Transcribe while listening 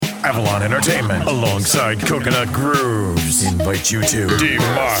Avalon Entertainment, alongside Coconut Grooves, invite you to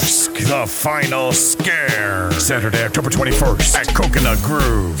Demask, The Final Scare, Saturday, October 21st at Coconut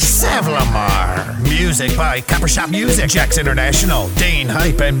Grooves, Savlamar. Music by Copper Shop Music, Jax International, Dane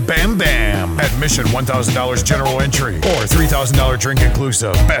Hype, and Bam Bam. Admission $1,000 general entry or $3,000 drink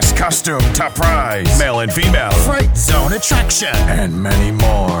inclusive. Best costume, top prize, male and female, Fright Zone attraction, and many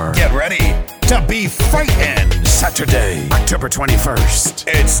more. Get ready to be frightened. Saturday, October 21st.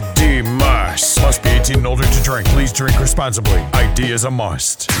 It's Demask. Must be 18 and older to drink. Please drink responsibly. ID is a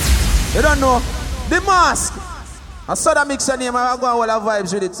must. You don't know Demask. I saw that mix name. I go all the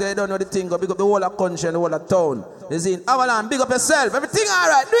vibes with it. So you don't know the thing. Go big up the whole of country and the whole of town. You see, Avalon, big up yourself. Everything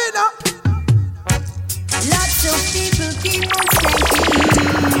alright. Do it now. Lots of people keep on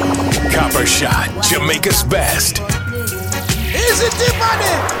saying Copper Shot, Jamaica's best. Easy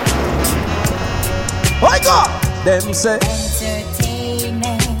Tiffany. I go. Them say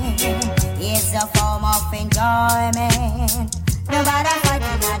entertainment is a form of enjoyment. Nobody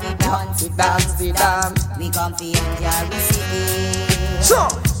fighting at the dance. We come to enjoy the city. Sure.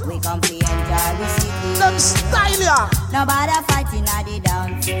 We come to enjoy the city. Them style ya. Nobody fighting at the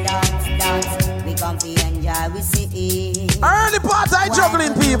dance. We come to enjoy the city. Early part I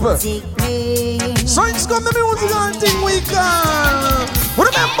juggling people. So it's come the music and thing we can.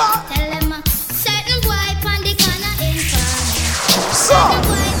 Remember. So,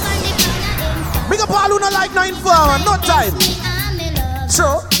 big up all who not like 9-4, no time.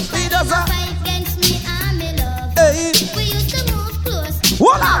 Sure, he does that. Hey,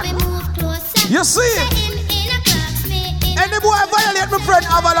 hold on. You see, any boy violate my friend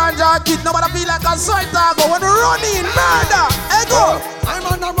Avalanche or kid, nobody feel like a side target when running murder. Hey, go. I'm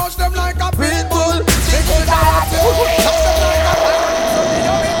gonna rush them like a pit bull.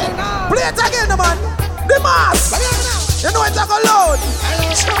 Play it again, man. Demask. You know it's like a load.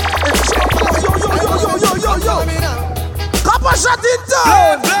 Yo. Copper Shot in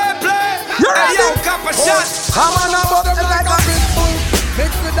town. Play. You ready? Yo, Copper Shot. I'm on about them like a pitbull.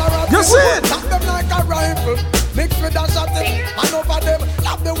 Mix with a rifle. You see it? Tap them like a rifle. Mix with a shotty. And over them,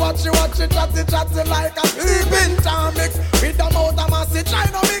 love the watch it, chatty like a sleeping time mix. With the mouth of massy, try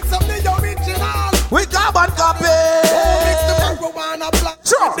to mix up the original. We carbon copy. Mix the marijuana black.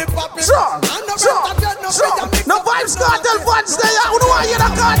 Sure. No vibes cartel fans there. Who do I hear the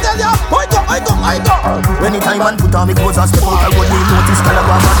cartel? I go. Anytime man put on me clothes and step out, I would need notice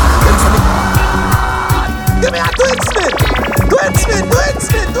Calabar. Give me a twin spin.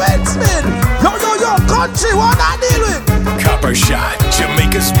 Yo, country, what I deal with? Copper Shot,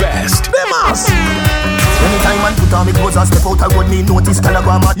 Jamaica's best. Demask. Anytime man put on me clothes and step out, I would need notice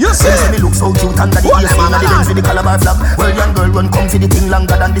Calabar. You see? Me look so cute under the AC and the Benz with the Calabar flag. Well, young girl run come for the thing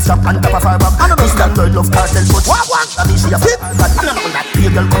longer than the strap on top of her bag. This young girl love cartel but I mean she a fat. I don't know that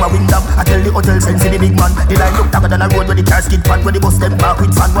pale girl come a wing down. I tell the hotel send for the big man. The line look darker than a road where the car skid pan. Where the bus them park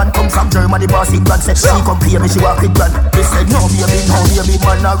with fan. One come from Germany, boss it brand. Say she come pay me, she walk with brand. They said no baby,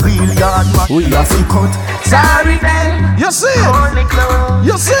 man a real yard man. We a freak out. Sorry then. You see it?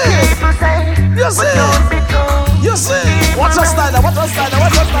 You see it? You see it? You see it? What's your style?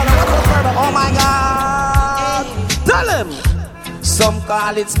 Oh my God. Tell him. Some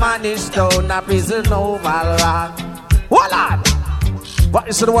call it Spanish Town, a prison overlock. Hold on. What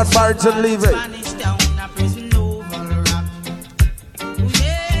is the word birds and leave it? Spanish Town, a prison overlock.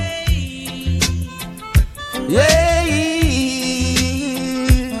 Yeah.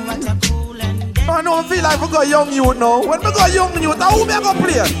 I don't feel like we got young youth now. When we got young youth, who me go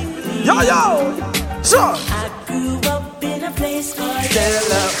play? Yo. Sure. I grew up in a place called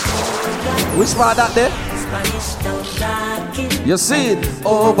Which part that there? Spanish Town. You see it?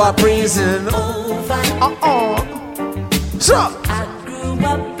 Over prison. Sure. I grew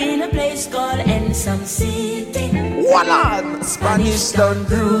up in a place called Ensom City. What on? Spanish Town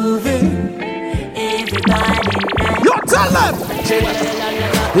grooving. Everybody You tell them.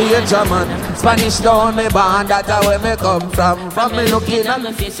 The German, Spanish Town, me band, that's where me come from. From me looking at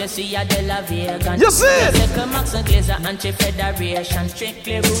my face, you see a De La Vega. You see it? Second Max and Glazer, Anti-Federation.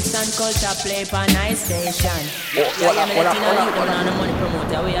 Strictly roots and culture play for nice station.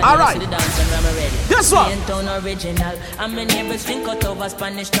 Alright. Guess what? Town original. And my neighbors drink out over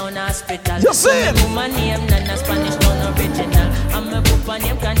Spanish Town Hospital. You see it? My name, Nana Spanish Town original. And my papa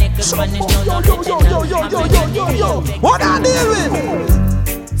name connect Spanish Town original. Yo. What I deal with?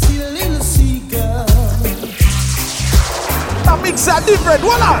 That mix are different,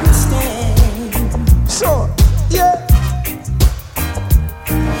 what on? Sure, yeah.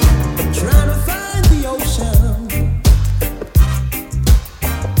 Trying to find the ocean,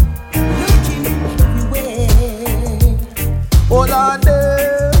 looking everywhere. Hold on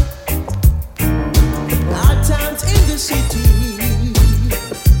there.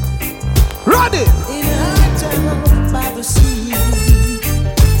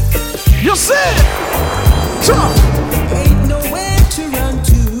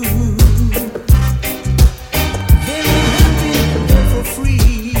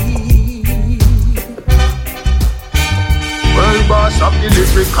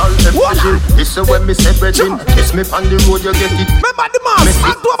 Listen when me say brethren, kiss me on the road, you get it. Remember the mask,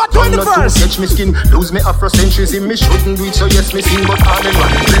 October 21st. Catch me skin, lose me Afrocentrism. Me shouldn't do it, so yes, me sing, but all in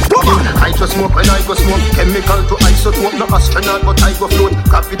one. I just smoke when I go smoke. Chemical to isotope, no astronaut, but I go float.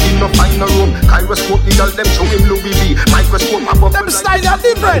 Gravity no final room. Gyroscope, the all them show him Louis V. Microscope, a bubble. Them style are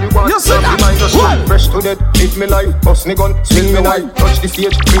different. You see that? Fresh to death, live me life. Bust me gun, swing me knife. Touch the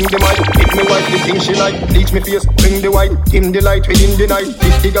stage, bring the mic. Hit me wife, the thing she like. Bleach me face, bring the white. Dim the light within the night.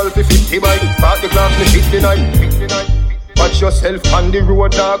 50 girl for 50 bike. Park the class, me fit the night. Watch yourself on the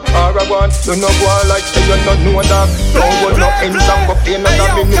road, dog. Paragon, you no go on like say you not know, dog. Don't go no ends and go play none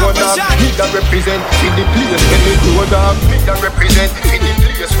of me know, dog. Me that represent in the place when me go, dog. Me that represent in the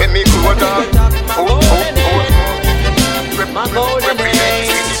place when me go, dog. My golden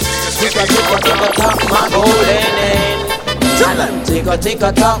age. Tick-a-tick-a-tick-a-tock, my golden age.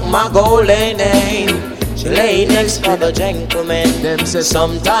 Tick-a-tick-a-tock, my golden age. She lay next for the gentleman. Them say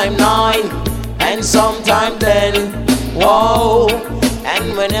sometime 9 and sometime 10. Whoa.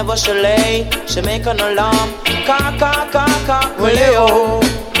 And whenever she lay, she make an alarm. Ka ka ka ka. Leo.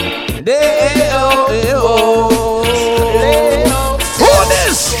 Who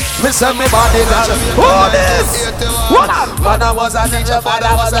this? Me say me body girl. Who this? What up? Father was a teacher,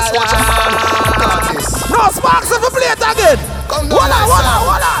 father was a soldier man. No Sparks, if you play it again. Hold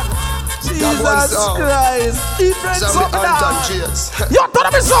on. Jesus Christ. Different something now. Yo, turn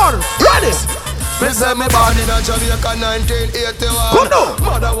up his son. Ready? Me say me born in a Jamaica 1981. Come now.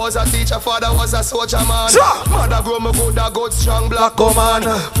 Mother was a teacher, father was a soldier man. Sure. Mother grow me good, a good strong black woman.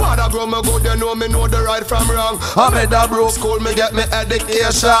 Father grow me good, you know me know the right from wrong. I made a broke school, me get me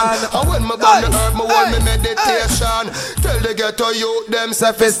education. And when me born the earth, me want me meditation. Tell the ghetto youth, them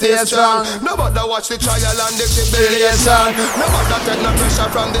self stay strong. Nobody watch the trial and the tribulation. Nobody take no pressure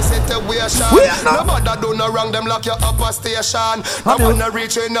from the situation. Nobody do no wrong, them lock you up a station. I wanna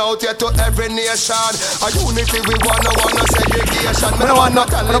reaching out here to every nation. A unity we wanna segregation. Me no wanna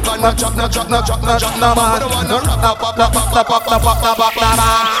Taliban, no chop, no man. Me no wanna rap,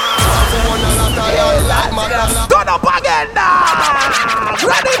 Turn up again now.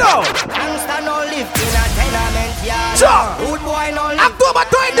 Ready now. Gangsta no live in a tenement yard. Sure. Rude boy no live. October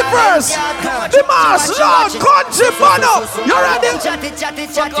 21st. The Mass Lord Country Bono. You ready?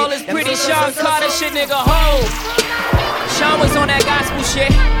 Fuck all this pretty Sean Carter shit, nigga. Ho. Sean was on that gospel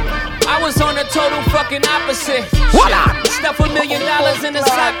shit. I was on the total fucking opposite. What up? Stuff $1 million in a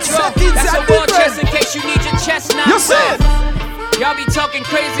sock drawer. That's a war chest in case you need your chest knocked You see it? off. Y'all be talking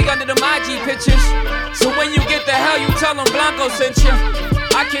crazy under the IG pictures. So when you get the hell, you tell them Blanco sent you.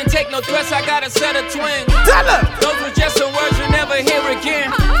 I can't take no threats, I got a set of twins. Tell him. Those were just some words you'll never hear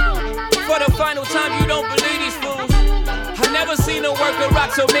again. For the final time, you don't believe these fools. I never seen a worker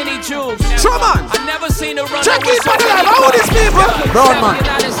rock so many jewels. Truman. I never seen a runner Check with it so for the many life. How old is people? Brown man.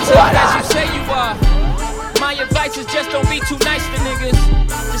 Not as tough as you say you are. My advice is just don't be too nice to niggas.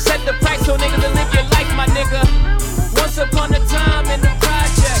 Just set the price so niggas will live your life, my nigga. Once upon a time in the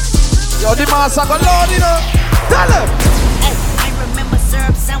projects. Yo, the Mass I got load, you know. Tell him. I remember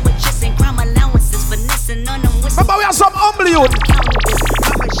syrup sandwiches and crime allowances, finessing on them with. Remember we have some humble youth.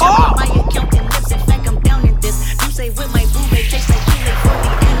 Oh. My accountant lives, in fact I'm down in this. You say with my boo, they taste like chili for the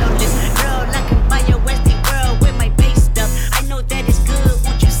analyst. Girl, I can buy your Westie world with my base stuff. I know that it's good.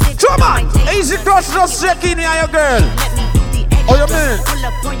 Won't you sit Truman, easy crush just check in here, your girl. Let me do the extra. Oh, you mean? Pull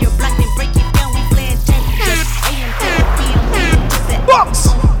up on your block and break it down. We playing Tetris. AM to the PM to the Box.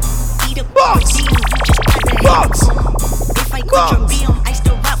 Eat a Box. Box. If I quit your BM, I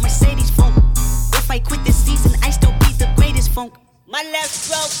still rock Mercedes funk. If I quit this season, I still be the greatest funk. My left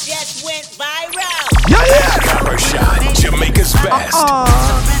stroke just went viral. Yeah. Barbershop, Jamaica's best.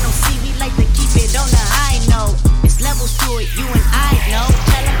 Serrano see we like to keep it on the high note. It's levels to it, you and I know.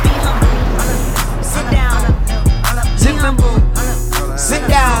 Tell him be humble. Sit down. Sit humble. Sit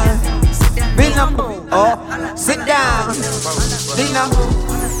down. Be humble. Oh, sit down. Be humble.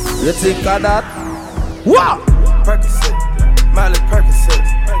 You think of that? What? Percocet, Miley Percocet,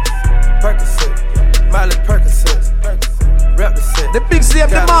 Percocet, Miley Percocet. Represent. The big slave,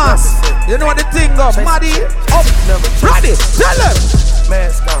 the Mass. You know what the thing of Maddie up. Ready? Tell him.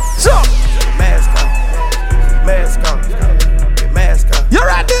 Mask on. So. Mask on. Mask on. Mask on. You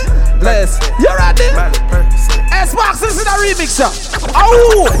ready? Bless. You ready? Miley Percocet. S-Box, this is a remixer.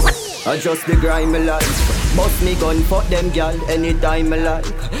 Oh! I just the grind me life. Bust me gun, fuck them gal anytime I like.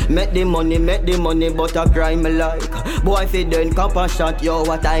 Make the money, but I grind me like. Boy, if it then cop a shot, yo,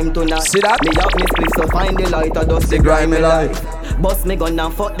 what time tonight? See that? Me have me split, so find the light, I just the grind me life. Bust me gun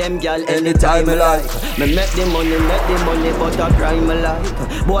and fuck them gal anytime I like. Me make the money, but I grind me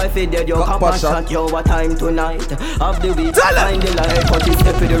like. Boy, if you dead, you come and shot, yo, what time tonight? Of the week, find the light, cut his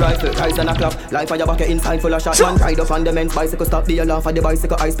step with the rifle, rise and a clap. Life fire back inside full of shot. Man ride up on the men's bicycle, stop the alarm for the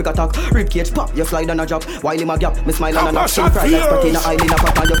bicycle, ice pick attack. Rib cage pop, you slide on a drop. While him a gap, me smile and a knock. Fry like protein, a island, a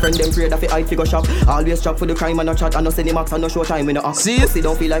pop, and your friend them afraid of the eye figure shop. Always chop for the crime and a chat, and no cinemax and no show time in the act. See? Pussy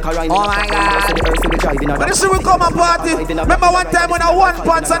don't feel like a rhyme. Oh my God. But this is we come and party. Remember one time when I one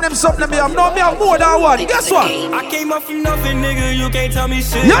pants and them something me have. Now me have more than one. Guess what? I came up from nothing, nigga. You can't tell me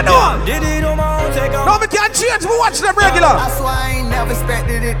shit. You know. Did it on my own, take off. Now we can't change. We watch them regular. That's why I ain't never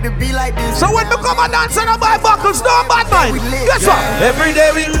expected it to be like this. So when we come and dance and I buy buckles, no bad mind. Guess what? Every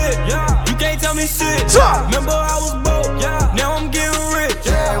day we lit. Yeah. You can't tell me shit. Remember I was broke. Yeah. Now I'm getting rich.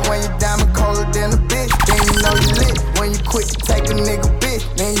 Yeah. When you diamond colder than a bitch, then you know you lit. When you quit to take a nigga bitch,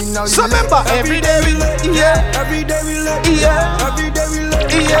 then you know you so lit. remember, every day we lit. Yeah. Every day we lit. Yeah. Every day we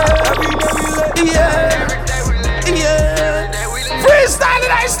lit. Yeah. Every day we lit. Yeah. Yeah. Freestyle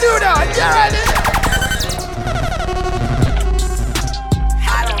in our studio. You ready?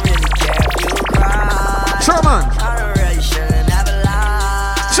 I don't really care if you cry. Sure, man. I don't really shouldn't never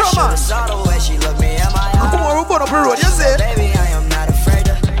lie. Sure, man. Saw the way she looked me in my eyes. Come on, we're going up the road. You see? Baby, I am not afraid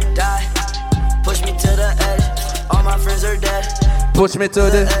to die. Push me to the edge. All my friends are dead. Push me to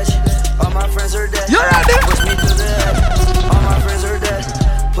the edge. All my friends are dead. You ready? Push me to the edge. All my friends are dead.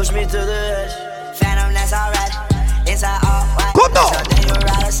 Push me to the edge. Phantom, that's alright. Inside all white. Come on.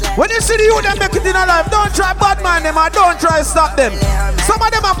 When you see the youth them make it in a life, don't try bad man them and don't try stop them. Some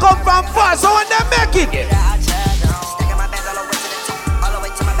of them have come from far, so when they make it,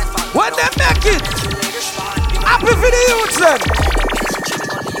 when they make it, happy for the youths them.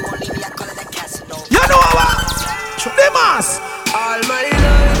 You know what? The mass. All my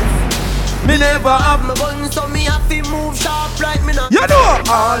life, me never have my gun, so me have to move sharp like me now. You know,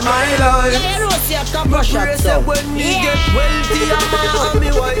 all my life. When me get wealthy, I'm me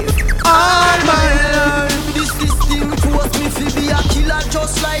wife. All my life. This thing force me to be a killer,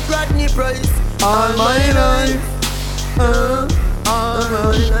 just like Rodney Price. All my life. All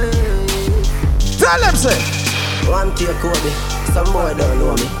my life. Tell them, say. One take Kobe, some more don't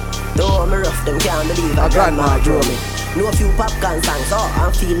know me. Though I'm rough, them can't believe a grandma drew me. Know a few popcorn songs, oh,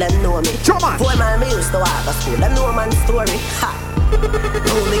 and feel them know me. Boy, man, me used to walk to school, them know man's story. Ha!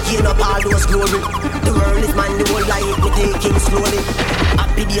 Now me gain up all those glory. The world is mine, the whole life me taking slowly.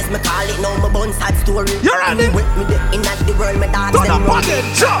 Happy days me call it, now my bun sad story. You ready? With me in the world, me dance them running.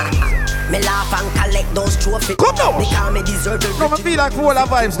 Me laugh and collect those trophies. Come now. Because me deserve it. No, me feel like full of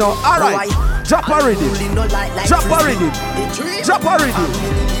vibes now. Alright. Drop a rhythm. Drop a rhythm. Drop a rhythm.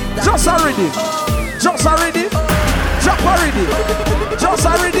 Just a rhythm. Just a rhythm. Drop a rhythm. Just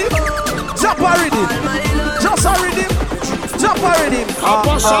a rhythm. Drop a rhythm. Just a rhythm. Drop a rhythm.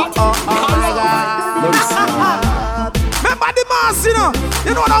 Remember the mass, you know?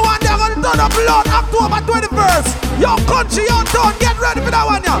 You know that one they're gonna turn up loud October 21st. Yo, country, yo, town, get ready for that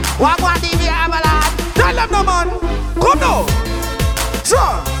one, yeah. One more TV, I'm a lad. Tell them no, man. Come now.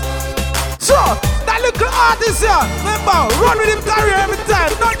 Sure. That little artist here, remember, run with him career every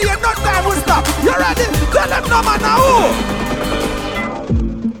time. No day, no time will stop. You ready? Tell them no, man, now who?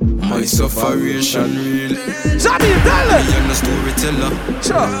 My sufferation real. Johnny, tell them. I am the storyteller.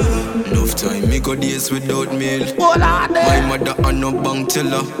 Sure. Enough time, me go days without meal. My mother and no bank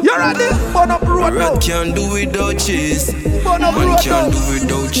teller. You ready? Burn up road now. Rat can't do without cheese. Burn up road Man now. can't do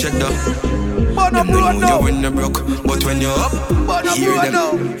without cheddar. Burn up Them road know now. you when you broke, but when you're up, Burn up hear road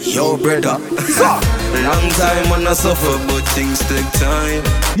now. them. Yo, brother. So. Long time when I suffer, but things take time.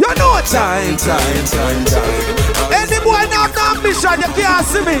 You know Time. Any boy now have ambition, you can't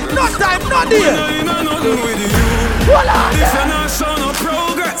see me. No time, no day. This a national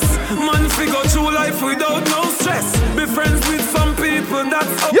progress. Man figure through life without no stress. Be friends with some people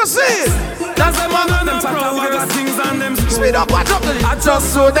that's up. You see? That's a man and them progress. Things and them speed up, watch up. I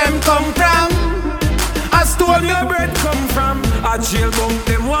just saw them come from. I stole me bread come from. I jail bunk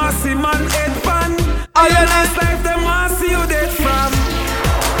them want see man head fan. I nice life them want see you dead from.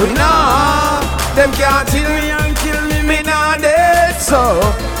 Nah, them can't kill me and kill me. Me nah dead so.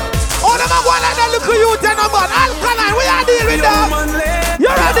 All them are going like that look at you, then about alkaline. We are dealing with that. You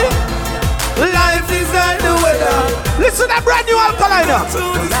ready? Life is like the weather. Listen to that brand new alkaline.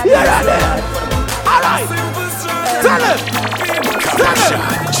 You ready? Alright. Tell him.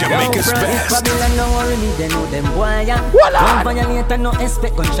 Jamaica's best. Babylon no worry me, they know them boy. Don't violate and no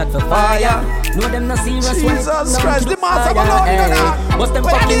expect gunshot for fire. Know them no serious when it's Jesus Christ, the master alone. Bust them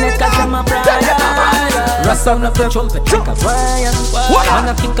fucking neck cause them a prior. Rust sound of the trumpet like a wire.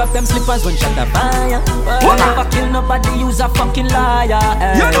 Wanna kick up them slippers when shot a fire. Never kill nobody, use a fucking liar.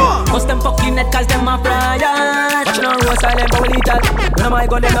 Bust them fucking neck cause them a prior. Watch no road silent but lethal. When am I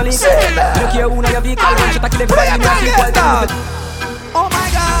gonna them no legal? You don't care who know your vehicle. When shot a kill everybody in your sequel. Oh my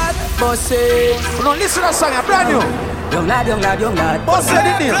God. Boss it. No, listen to that song, brand new. Young lad. Boss it in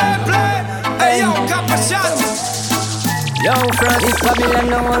here. Hey, yo, Kappa shot. Yo, friends, if Babylon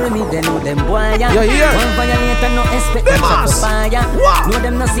no worry me, they know them boy. You hear? One violate and no expect them to fire. Know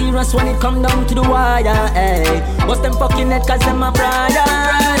them no serious when it come down to the wire. Hey, bust them fucking head cause them a prior.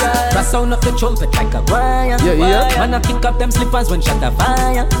 Brass sound up the trumpet like a wire. Man, I kick up them slippers when shot a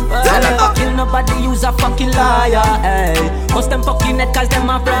fire. Never kill nobody, use a fucking liar. Hey, bust them fucking head cause them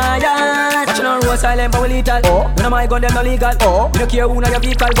a prior. Watch no road silent but we lethal. When am I gun them no legal? You don't care who know your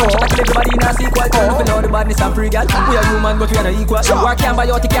vehicle. Shot a kill everybody in a sequel. Turn up and know the badness and free gal. We are human but we are not equal. War can't buy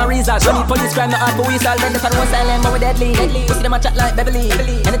out, it can't result. Don't need police crime, not hard for weasel. Men if I don't silent but we deadly. We see them a chat like Beverly.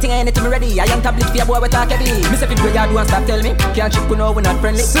 Anything me ready. I young tablet for your boy we talk heavy. Me say if you do and stop tell me. Can't chip, we know we not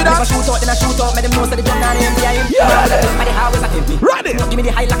friendly. If I shoot out, then I shoot out. Make them know so they don't know him. By the highways I can be. Ready. Give me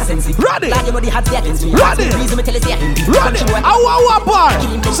the high like a sensi. Ready. Like you know the hot stay against me. Ready. Reason me tell you say I Ready. Our bar.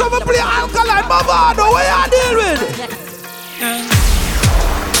 So we play alkaline Bavado. What you deal with?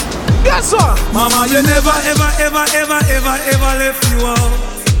 Guess what? Mama, you never, ever left you out.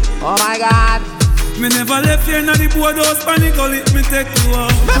 Oh my God. Me never left you in the boardhouse, panic all it, me take you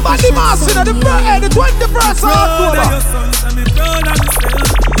out. Remember the master of the 21st of October. Your sons and me proud of myself.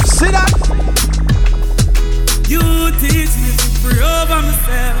 See that? You teach me to free over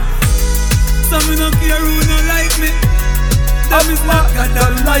myself. Some me no care who no like me. Them is not God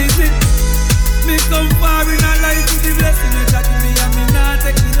Almighty. Me come far in a life with the blessing you got me and me not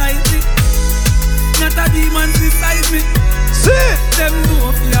take it lightly. Not a demon beside me. See? Them know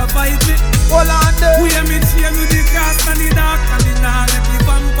if you fight me. Hold on there. We hear me chain with the cross and the dark and the nah let the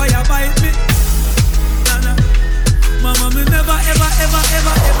vampire bite me. Nah. Mama, me never ever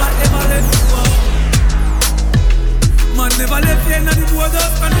let you go. Man never left you in the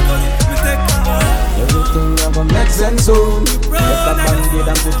boardhouse and the gully, me take you out. Everything never makes sense soon. Let the band-aid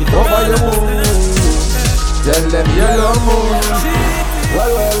and put it over your wound. Tell them yellow moon.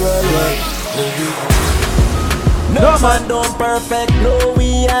 Well. No man don't perfect, no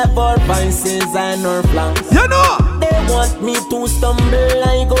we have our vices and our flaws. You know. They want me to stumble,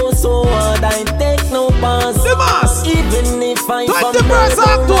 I go so hard, I take no pass. The mass. Even if I 21st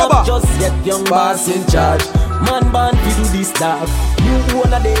October. Just get young boss in charge. Man born fi do this dark. You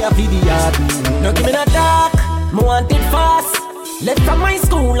wanna day a fi the yard. No give me no dark, me want it fast. Left from my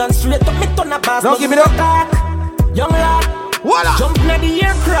school and straight up me turn a pass. No give me no dark. Young lad, voila. Jump na the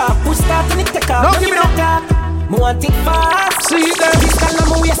aircraft, push start and it take off. No give me no dark. Me want it fast. See it there. This kind of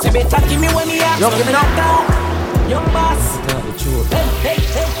me waste, you better give me when me ask. No give me no dark. Young boss. Hey.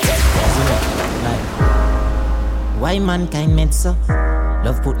 Why mankind made so?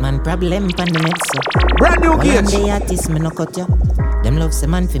 Love put man problem pan the meds so. Brand new kids. kids. One day artists me no cut ya. Them love say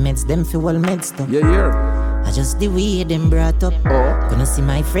man fi meds, them fi well meds too. Yeah. I just the way them brought up. Gonna see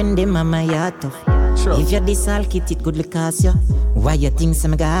my friend them and my heart tough. Sure. If you're this all kit, it could look cost you. Why you think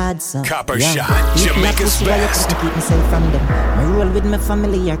some God so? Copper shot, Jamaica's best. Keep myself from them. I roll with my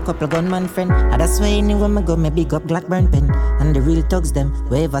family or couple gunman friend. And that's why anywhere me go, me big up Blackburn pen. And the real thugs them,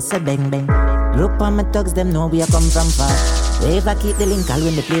 whoever say bang bang. Look on my thugs them, know where I come from far. Whoever keep the link, I'll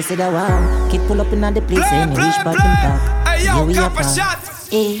win the place of the war. Kid pull up in the place and reach back in park. Hey yo, we Copper shot.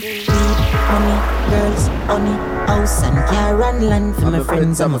 Weed, money, girls, honey, house and car and land for my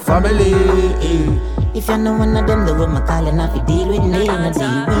friends and my family. If you're not one of them, the way my calling off, you deal with me. And the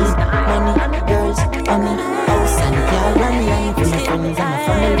weed, money, girls, honey, house and car and land for my friends and my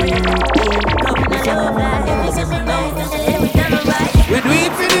family. If you're not one of them, the way my calling off. We do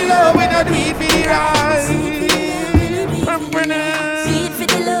it for the love, we don't do it for the right.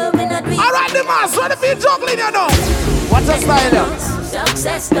 Alright, the mass, what if you juggling, you know? What's the style?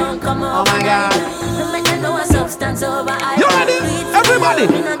 Success don't come over. Oh my God. No matter no substance over. You ready? Everybody.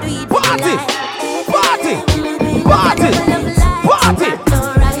 Party. Party. Party. Party.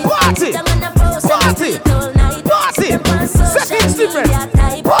 Party. Party. Party. Seconds different.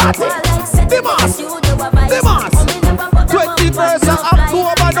 Party. The mass. The mass. 21st of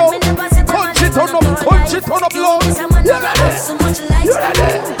October now. Punch it on up loud. You ready? You ready?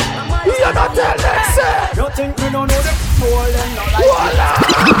 You're not tell them, sir. You think we don't know the soul and no like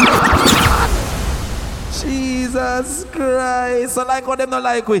Jesus Christ. I like what them not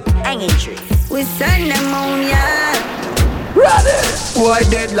like we. Hanging tree. We send them on, yeah. Ready? Boy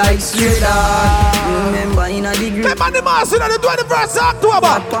dead like straight up. Remember in a degree. Remember the mass in the 21st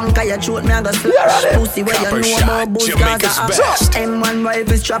October. Punk your throat, me a go slash. Pussy where you know about booze cause M1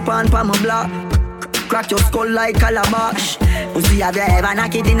 rifle strap on pa my block. Crack your skull like calabash. Pussy, have you ever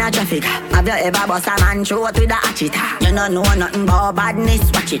knocked it in a traffic? Have you ever bust a man throat with a hatchet? You don't know nothing about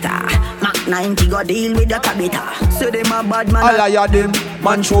badness, watch it. Mac 90 go deal with the cabita. Say them a bad man. I hire them.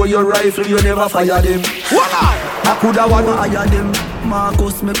 Man show your rifle, you never fire them. Voila! I coulda wanna hire them.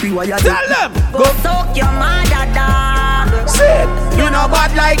 Marcus, me pre-wire them. Tell them! Go soak your mother dog. Sit! You know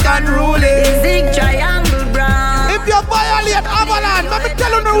bad like unruly. Zig triangle brown. If you violate Avalanche, let me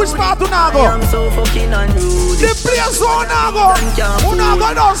tell you no which part to now go. I'm so fucking unruly. The place who now go. Who now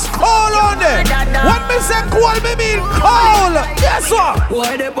go just call on them. When me say call, me mean call. Yes sir.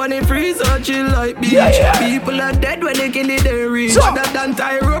 Why they on the freezer chill like beach? People are dead when they kill it they reach. Other than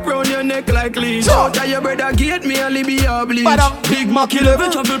tie rope round your neck like leech. Out of your brother gate me only be a bleach. Big Mac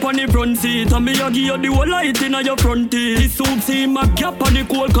 11 travel on the front seat. And me a give you the whole light in your front teeth. This suit see my cap on the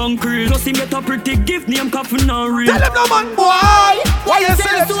cold concrete. Plus he get a pretty gift name Coffin and Reed. Tell them no man boy. Why you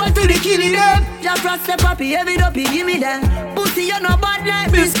say so to the killing them? Just trust the puppy every dopey give me them. Pussy you no bad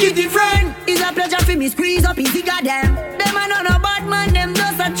like me skitty friend. It's a pleasure for me squeeze up easy goddamn. Them a no bad man them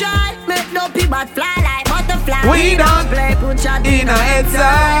just a try. Make dopey but fly like butterfly. We don't play put your in a head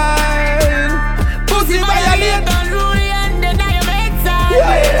side. Pussy violate unruly and then I am exile.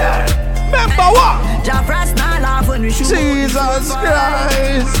 Yeah. Remember what? Just frost now laugh when we shoot. Jesus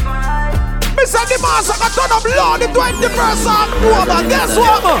Christ. Mr. the Master got turn up loud the 21st October. Guess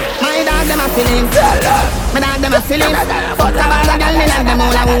what, man? My dog them a feeling. My dog them a feeling. Fuck about the girl, me like them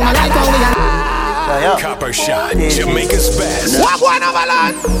all a woman like how we are. Copper Shot, Jamaica's best. What going on,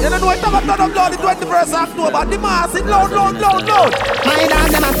 Avalanche? You don't know what I'm turn up loud the 21st October. The Master is loud. My dog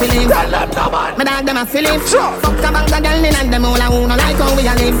them a feeling. Tell them, come on. My dog them a feeling. Sure. Fuck about the girl, me like them all a woman like how we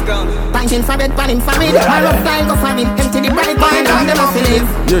a live. Punching for bed, panning for me. My rough style go for me. Empty the bright, my dog them a feeling.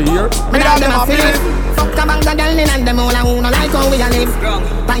 You hear? My dog them a feeling. Fuck about the girl, me like them all a woman like how we a live.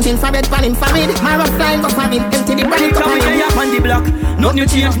 Punching for bed, panning for me. My rough style go for me. Empty the bright, go for me. On the block, not new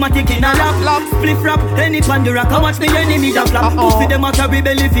change, my tick in a lap. Split rap, any pan the rock, I watch the enemy that flap. Pussy them a carry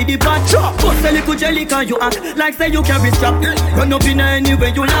belly for the pot. Bust a little jelly can you act like say you carry strap. Run up in any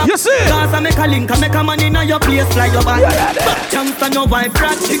way you laugh. You see? Cause I make a link, I make a man in your place, fly your back. Jump on your wife,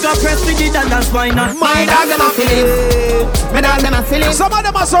 rat. You got press with the dollars, why not? My dog them a feeling. My dog them a feeling. Some of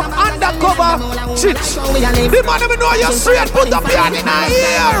them are some undercover shit. The man them know you're straight, put up your hand in a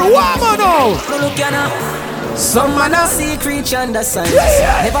ear. Woman now. Look at now. Some man a secret understand.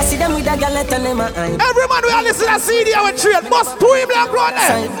 Never see them with a girl let them a eye. Every man we are listening to CD and we trade must do him like run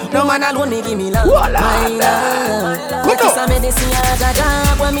there. No man alone me give me love. My love. What is a medicine I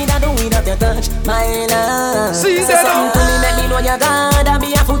got when me da do without your touch. My love. See say something to me make me know you gotta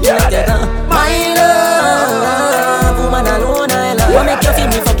be a foot to make you come. My love. Woman alone I love. What make you feel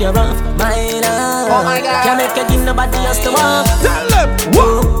me fuck you rough. My love. Oh my God. Can't make you give nobody else to walk. Tell them.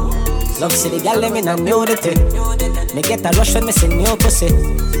 Whoa. Love see the girl them in a nudity. Me get a rush when me see new pussy.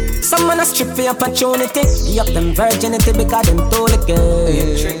 Some man a strip for opportunity. Be up them virginity because them told the girl.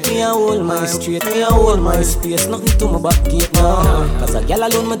 Me a hold my street, me a hold my space. Nothing to my back gate now. Cause a girl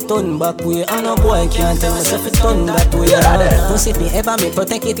alone me turn back way. And a boy can't tell myself it turn that way. Pussy me ever me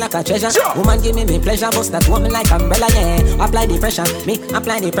protect it like a treasure. Woman give me pleasure, bust that woman like umbrella, yeah. Apply the pressure, me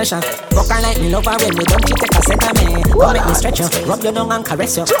apply the pressure. Fuck her like me love her when me don't she take a set of me. Don't make me stretch you, rub you down and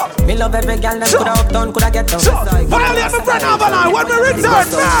caress you. Me love every girl that coulda up down, coulda get down. Violate me friend Avalanche when we return,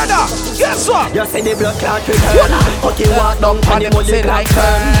 murder. Guess what? You see the blood clot return. But you walk down and the money like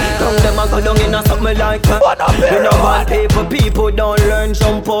turn. Come them a go down in a something like turn. You know bad people don't learn.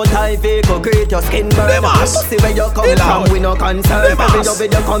 Jump out high vehicle, create your skin burn. See where you come from, we no concern. Every job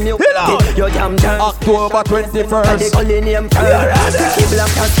with your community, you damn turn. October 21st. And the only name turn. Keep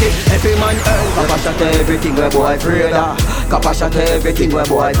black and stick, every man earn. Kappa shot everything where boy afraid of. Kappa shot everything where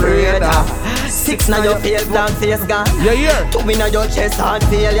boy afraid of. 6 now your face, black face gone. Yeah. 2 in your chest, heart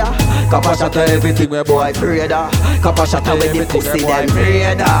failure. Kappa shot everything where boy afraid of. Kappa shot with the pussy them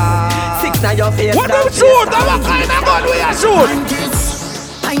afraid of. 6 now your face, what do we shoot? What kind of gun we are shoot?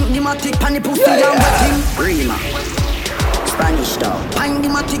 Pint the matic pan the pussy and wet him. Real man. Spanish dog. Pint the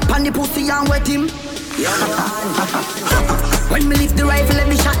matic pan the pussy and wet him. When me lift the rifle, let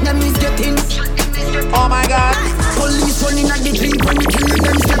me shot them is getting. Oh my God. Police running at the tree when we kill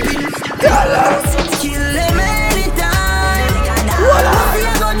them stepping. Kill them anytime. Pussy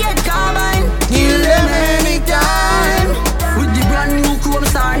a go get carbine. Kill them anytime. With the brand new Chrome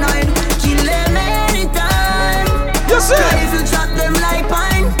Star 9. Kill them anytime.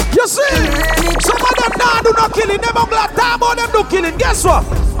 killing, them glad time about them do killing. Guess what?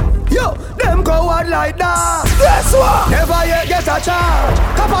 Yo, them coward like that. Guess what? Never yet get a charge.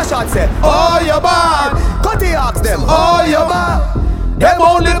 Copper shot say, oh you bad. Cutty ask them, oh you bad. Them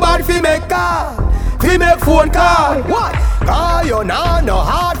only bad fi make car, fi make phone call. What? Cause you nah no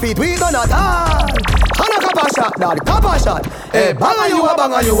hard feet, we gonna die. And a copper shot, dad, copper shot. Hey, banga you a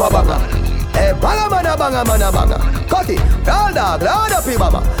banga, you a banga. Hey, banga mana banga mana banga. Cutty, tall dog, loud up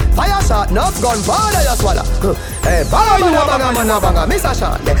mama. Fire shot, enough gun, father you swallow. Hey, banga you a banga mana banga. Mr.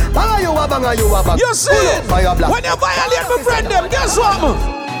 Shot, banga you a banga, you a banga. You see, fire black. when you violate my friend them, guess what?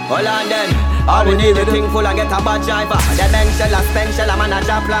 Hold on then. All we need is a thing full and get a bad driver. The bank shell a spend shell a man a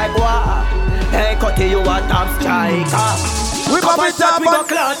drop like what? Hey, Cutty, you a top striker. We come in top, we go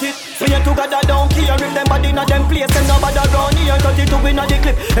clout it. So you together don't care if them body not them place and nobody around here. 32 in the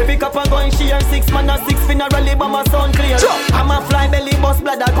clip. Every couple going share 6 man and 6 funeral by my son clear. I'm a fly belly bus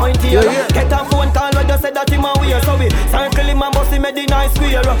bladder going here. Get a phone call where they said that him a wear. So we circle him and bust him a nice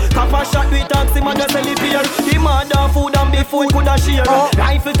square. Copper shot with taxi man just sell it here. Him order food and be food coulda share.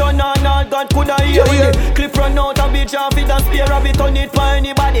 Rifle turn on all God coulda hear. Clip run out and bitch off it and spare a bit on it for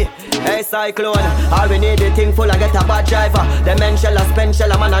anybody. Hey Cyclone, all we need is thing full and get a bad driver. The men shell a spend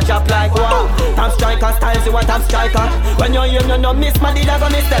shell a man a drop like wow. Top striker styles you a top striker. When you hear no miss my dealer go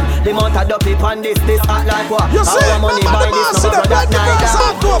miss them. The amount of dopey pan this act like what. You see, our money buy this no matter that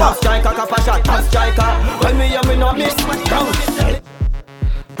neither. Top striker copper shot top striker. When we hear me no miss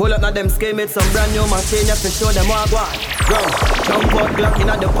pull up na them scheme with some brand new machine. You have to show them what I want. Jump out block in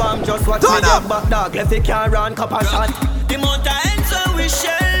the palm. Just watch me get back dog. Left it can run copper shot. The amount of ends we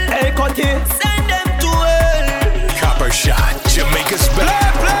shell. Hey Cutty, send them to hell. Copper shot, Jamaica's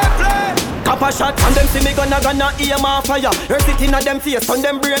back. Play. Copper shot and them see me gonna aim on fire. You're sitting at them face on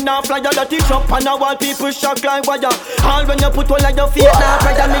them brain now flyer. That it up on a wall people shock like wire. All when you put all of your face now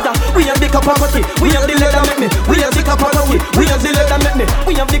try to measure. We have the copper Cutty, we have the leather make me. We have the copper Cutty, we have the leather make me.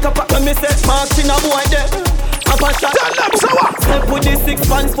 We have the copper when me say marks in a boy there. Copper shot, step with the 6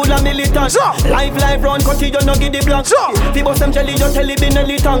 pants full of militant. Live round Cutty, you no give the blank. Fi bust them jelly, you tell it been a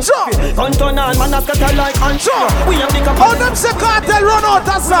little. Gun turn on, man a scatter like ants. We have the copper. How them say cartel run out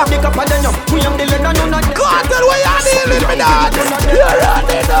as that? The copper then you. We have the leather, no not. Cartel, where you dealing with that? You're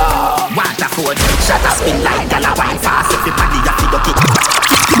running up. Waterford, shut up, spin like dollar wine fast. Everybody have to duck it.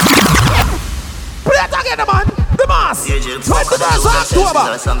 Play it again, man. The mass. 21st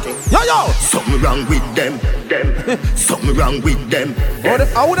October. Yo. Something wrong with them. Something wrong with them.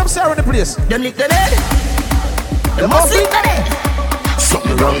 How would them say in the place? Them lick the dead. Them must lick the dead.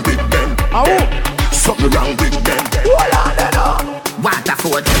 Something wrong with them. Something wrong with them.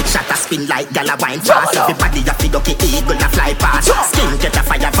 Waterford, shut a spin like gala wine fast. Everybody have to duck it, eagle a fly past. Skin get a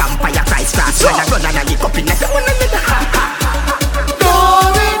fire, vampire price crash. When I run and I lick up in the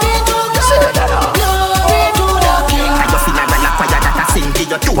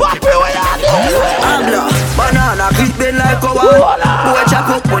banana clip bend like a wall. Boy chop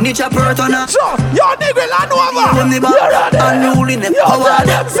up when you chop hurt on a. Yo nigga land over. Run the back and roll in the power.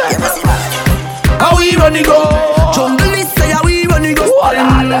 How we running go? Jungle is say how we running go.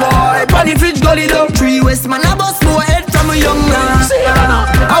 Boy, bunny fridge gully down. 3 West man a bust boy head from a young man.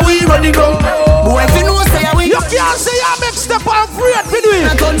 How we running go? Boy if you know say how we. You can't say I make step on free at me doing.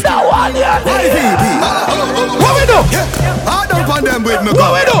 That one yeah. What we do? I don't want them with me.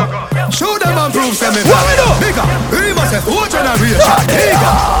 What we do? Show them and prove them me. What we do? Bigger, we must have whole generation.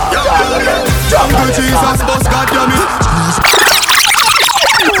 Bigger. Jungle Jesus, boss God damn it.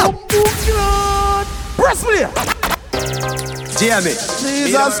 Press play. Jamie.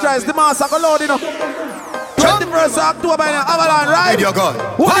 Jesus Christ, the master go loud enough. 21st October in Avalon, right? With your God.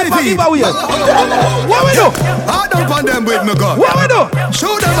 What we do? I don't want them with me, God. What we do?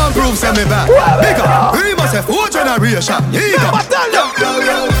 Show them and prove them me back. Bigger, we must have whole generation.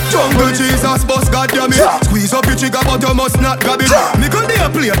 Jungle Jesus, boss God damn it. Squeeze up your trigger but you must not grab it. Me gun they a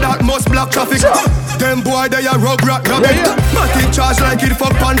play that must block traffic. Them boy they a rug rat rabbit. Matic charge like it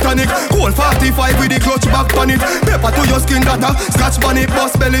fuck pantanic. Whole 45 with the clutch back on it. Pepper to your skin data. Scratch bunny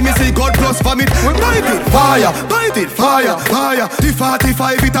bust belly me see God plus vomit. Bite it fire, fire. The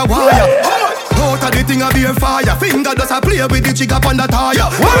 45 it a wire. Out of the thing a be a fire. Finger does a play with the trigger on the tire.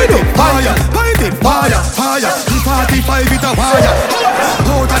 What we do? Fire, bite it fire. The 45 it a wire.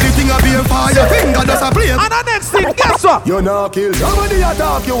 Out of the thing a be a fire. Finger does a play. And the next thing, guess what? You not kill nobody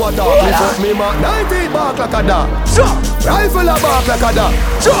attack you attack. You fuck me man 90 bark like a dog. Rifle a bark like a dog.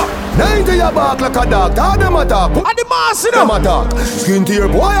 90 a bark like a dog. Tell them attack. And the mass in them attack. Skin to your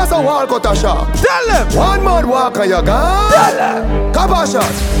boy as a wall cut a shot. Tell them. One man walk and you gone. Tell them. Copper shot.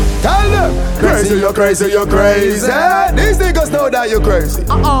 Tell them, crazy, you're crazy, you're crazy. These niggas know that you're crazy.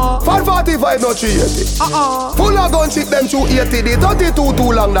 545 not 380. Full of gun shit them 280. The 32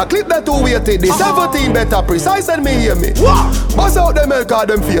 too long, the clip the 280. The 17 better precise and me hear me. Bust out them hell cause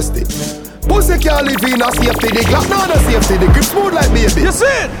them feisty. Pussy can't live in a safety. The Glock not a safety. The grip smooth like baby. You see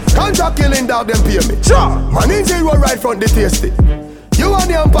it? Contract killing dog them pay me. Sure. Man in zero right front the tasty. You and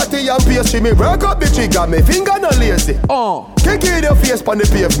the empathy and pastry. Me work up the trigger. Me finger no lazy. Kick in your face on the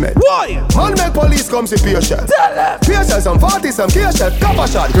pavement. Why? Man make police come see patient. Tell them. Patient some 40 some K-shot. Copper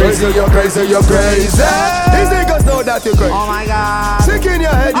shot. Crazy, you're crazy, you're crazy. These niggas know that you're crazy. Oh my God. Sick in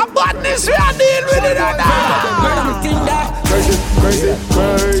your head. I'm badness. We are dealing with it now. Crazy, crazy,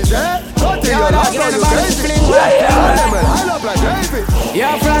 crazy. What the hell? I you crazy. I love like crazy.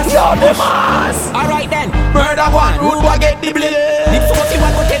 Yeah, France. Yo, the mass. Alright then. Murder one. Rude boy get the blade. The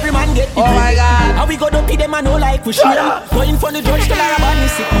 41 but every man get the blade. Oh my God. How we go to pay them and no like we share. Going for the judge till our body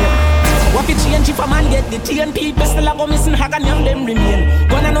sick here. What we change if a man get the TNP best still a go missing hag and young them remain.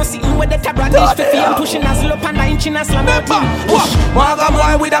 Gonna no sitting with the tab brandish for fame. Pushing a slope and 9 chin and slam out him. Waga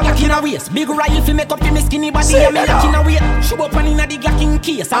boy with a Glock in a waist. Big rifle make up him skinny body and me Glock in a weight. Shoot up and inna the Glock in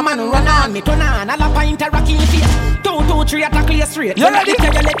case. A man run on me turn on. A lap pint a rock in face. 2, 2, 3 attack clear straight. You ready?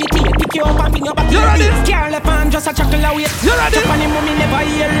 Tell you let it take. Pick you up and bring you back. You ready? Care left hand just a chuckle away. You ready? Chop on him mommy never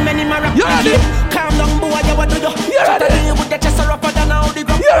hear him any more rap. You ready? Calm down boy you what do you? You ready? With the chest rougher than how the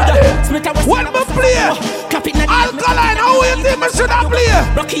ground. You ready? What my play? Alkaline, how you think I should have play?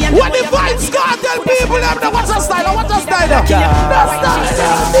 When the vibes go and tell people them that what's a style, what's a style? That's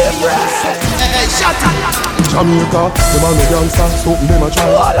different. Hey, shut up. Jamaica, the man no gangster, something them a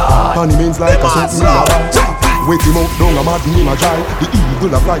try. And he means like a something them a wait him out, down a mad him a dry. The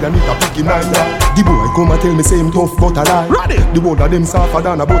eagle a fly and it a pick him nine. The boy come and tell me same tough but a lie. The word of them softer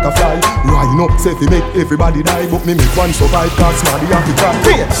than a butterfly. Line up, say fi make everybody die, but me make one survive cause smarty have to try.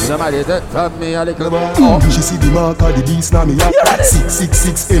 Somebody that from me a little boy. She see the mark of the beast now me a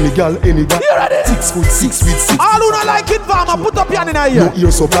 666 any gal any guy. 6 foot 6 with 6. All who not like it, Vama, put up your in a ear. No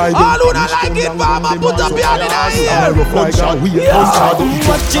ear supply. All who not like it, Vama, put up your in a ear.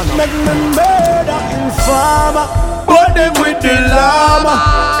 Watch it make me murder informer. Put them with the llama.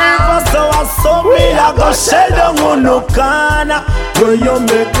 If I saw me, I go shell them on no corner. Where you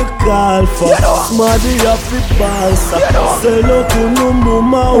make a call for Smarty off the balsa. Say look to no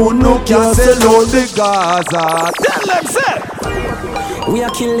mama who no can sell out the Gaza. Tell them, say we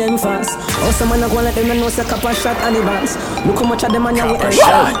are kill them fast. Oh, some man a go let them know say couple shot and the bounce. Look how much of them man you with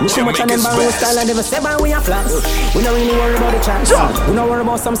shot. Look how much of them barrow style and never say we are flats. We don't really worry about the chance. We don't worry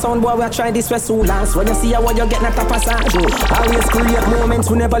about some sound boy. We are try this way so last. When you see what you get, not a passage. Always create moments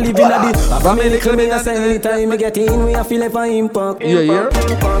we never live in a day. From me little me I say anytime we get in, we a feel like a impact.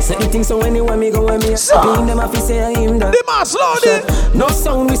 Say the thing so anywhere me go when me being them I feel say I am that. The mass loaded. No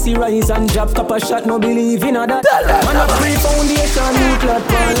sound we see rise and drop. Couple shot no believe in that. Man a free foundation. Clap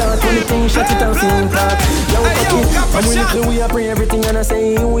all out when the thing shut it off impact. Yo, and we little we a pray everything and I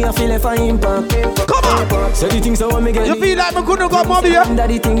say we a feel if I impact. Come on. So the thing so when me get you feel like me couldn't go more here? That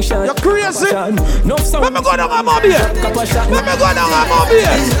the thing shot. You're crazy. No sound. When me go down a mob here. When me go down a mob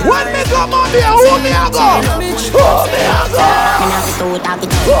here. When me go mob here, who me a go? Who me a go? Me not fi two talk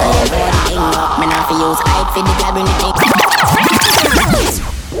it out. Me not fi use hype for the girl bring the thing.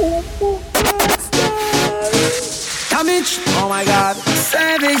 Damage. Oh my God.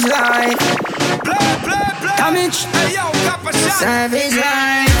 Savage life. Damage. Savage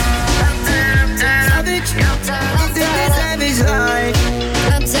life. Savage. Savage life.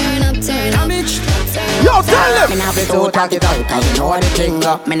 Damage. Yo, tell them. Me not fi two talk it out. You know the thing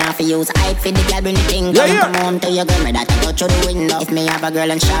up. Me not fi use hype for the girl bring the thing. Come home to your girl, me that I touch through the window. If me have a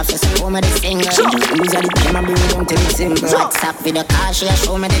girl and shop, she show me the finger. Use the time I bring it down to the simple. WhatsApp with the car, she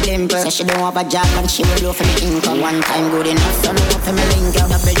show me the dimple. Say she don't have a job and she will do for the income. One time good enough, so no for me link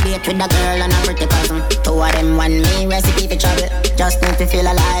up. Double date with the girl and a pretty cousin. Two of them want me recipe for trouble. Just need to feel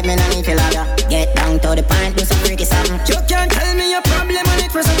alive, me no need to love ya. Get down to the point, do some freaky something. You can't tell me your problem when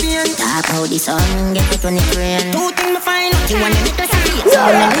it was a pain. Talk how the sun get it when it rain. Two things me find out. You want a little sweet, so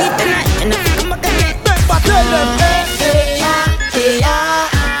when I leave tonight, and I come back again. Tell them.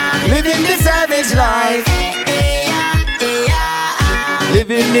 Living the savage life.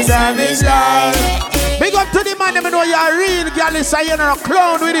 Living the savage life. Big up to the man, them know you're real, girl. Is you're not a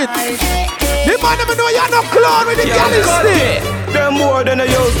clown with it. The man, them know you're not a clown with it, girl. Is still. Them more than I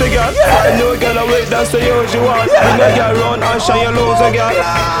used to get. I know girl away, that's the usual. When a girl run and shine, you lose a girl.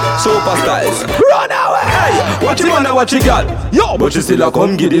 Super styles. Run away. Hey, watch him and watch it, girl. Yo, but you still a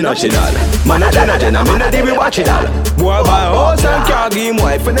come get the national. Man a Jenna, me not even watch it all. Boy buy house and car, give him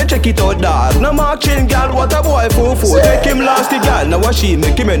wife and they check it out, dog. No marching, girl, what a boy fool. Take him last the girl, now what she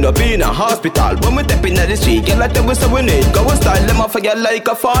make him end up in a hospital. When we step in the street, girl, like them we say we need. Go and style them off again like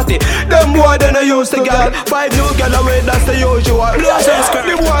a 40. Them boy then I use the girl. 5 new girl away, that's the usual.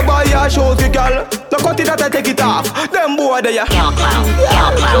 The boy buy your shows the girl. No cut it out and take it off. Them boy they are. Girl clown,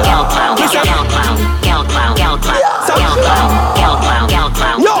 girl clown, girl clown, girl clown, girl clown, girl clown, girl clown, girl clown, girl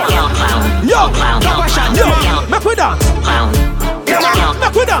clown, girl clown, girl clown, girl clown, yo, make we dance, clown,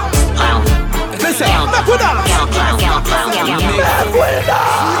 make we dance, clown, listen, make we dance, girl clown, girl clown, make we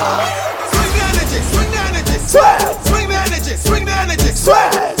dance. Swing the energy, swing the energy, swing the energy, swing the energy, swing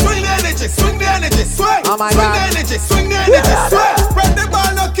the energy, swing the energy, swing the energy, swing the energy, swing. Spread the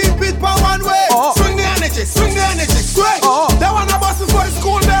ball, no keep it for one way. Swing the energy, swing the energy, swing. That one of us before the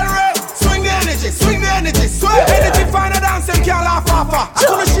school bell ring. Swing the energy, swing the energy, swing. Energy find a dance and can't laugh off her. I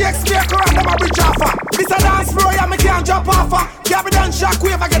couldn't Shakespeare correct them a bridge offer. This a dance floor, yeah, me can't jump off her. Can't be done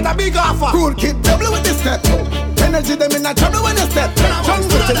shockwave, I get a big offer. Cool kid, double with this step. Energy them in a trouble when you step. Jungle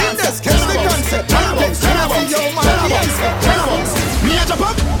to in this, catch the concept. Me a jump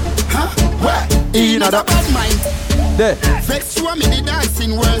up? Huh? Where? In a bad mind. There. Vex you me the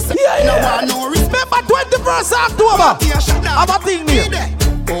dancing world. No one no respect. Remember 21st October. I'm a thing here.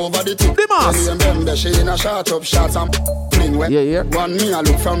 Over the tip. The mass. Remember she in a shot up shots and fling when. Yeah. One me I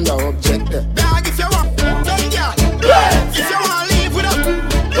look from the object there. Dog if you want, don't get. If you want live with us.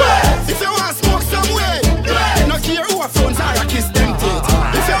 If you want smoke somewhere. No care who a phones are a kiss them teeth.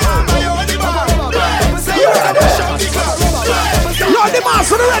 If you want my own the bar. Say you can shot the car. Yo, the mass,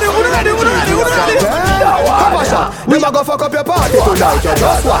 who ready? Them a go fuck up your party tonight, you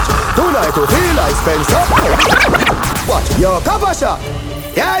just watch. Tonight you feel like Spencer. Watch, yo, cover shot.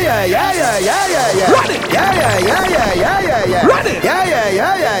 Yeah. Ready. Yeah.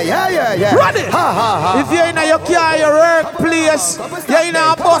 Ready. Ha. If you're in your car, your workplace, you're in a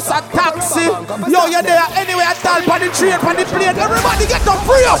bus, a taxi, yo, you're there anywhere at all, on the train, on the plane, everybody get up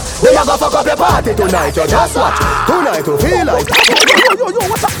free up. Them a go fuck up your party tonight, you just watch. Tonight you feel like. Yo,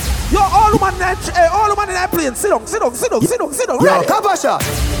 what's up? Yo, all woman in that plane, sit down. Yo, cover shot.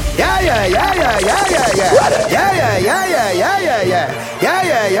 Yeah.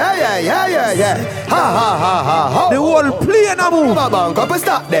 Ha. The whole plane a move. Rubber bank up a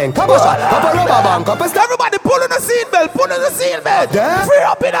stop then. Cover shot. Rubber bank up a stop. Everybody pull on the seatbelt. Yeah. Free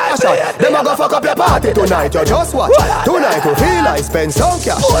up in that plane. Them a go fuck up your party tonight, you just watch. Tonight you feel like spend some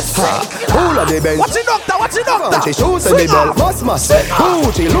cash. Pull on the bench. Watch the doctor. She shoes and the belt must.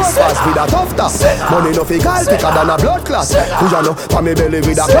 Gucci loafers with a tough top. Money no fickle thicker than a blood clot. Who you know, for me belly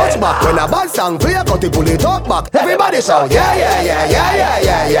with a clutch back. When a bad song play, cut it, pull it up back. Everybody shout, yeah.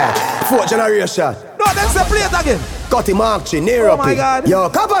 Fourth generation. No, let's play it again. Cut him Mark Chinero. Oh my God. Yo,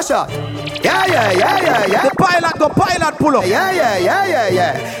 cover shot. Yeah. The pilot pull up. Yeah.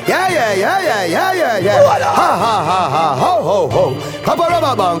 Ha. Ho. Couple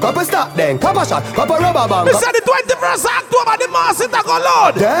rubber band, couple stop then. Couple shot, couple rubber band. This is the 21st October, the mass it a go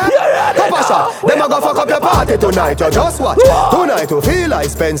loud. Yeah. Couple shot. Them a go fuck up your party tonight, you just watch. Tonight you feel like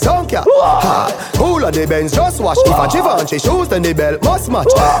spend some cash. Cool on the Benz, just watch. If a Givenchy shoes, then the belt must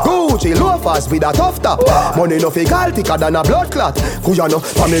match. Gucci loafers with a tough top. Money no fickle thicker than a blood clot. Who you know,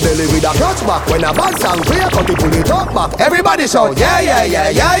 for me belly with a clutch back. When a bad song play, cut it, pull it up back. Everybody shout, yeah.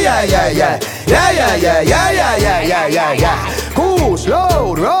 Cool,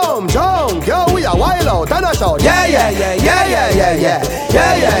 slow, rum, junk, yo, we are wild out and a shout, yeah.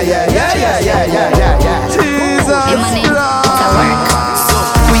 Jesus Christ.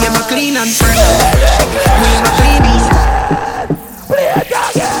 We have a clean and fresh. We have a clean.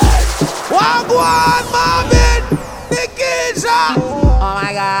 Wagwan, Marvin, Nikisha. Oh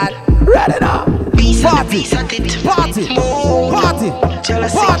my God. Ready now. Party.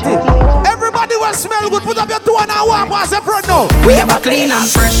 Everybody will smell good. Put up your two and a one. What's the front now? We have a clean and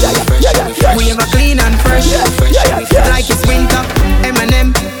fresh. We have a clean and fresh. Like it's winter.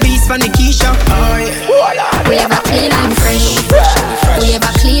 M&M, peace for Nikisha. We have a clean and fresh. We have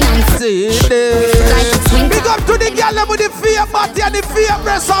a clean and fresh. Like it's winter. Big up to the girl with the fear body and the fear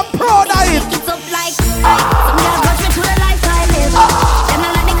breast. I'm proud of it. It's up like some girls rush me to the life I live. Them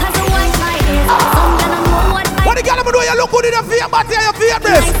not like the cause of white I is. Some girls don't know what I What the girl do? You look good in the fear body and your fear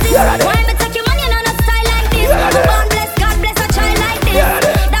breast. Why me take your money on a style like this? God bless a child like this.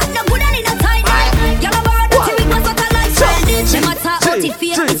 That's no good and in a tight life. You're about to see me was not a lifestyle. She matter out the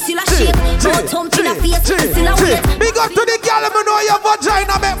face, it's still a shape. No thump in a face, it's still a weight. Big up to the girl who know your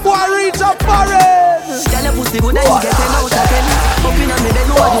vagina make boy reach up for it. Girl, your pussy good and you get 10 out of 10. Fucking on me, they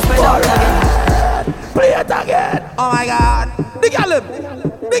know what you spend out again. Play it again. Oh my God. The gal him.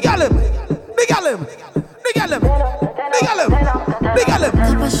 The gal him. The gal him. The gal him. The gal him. The gal him.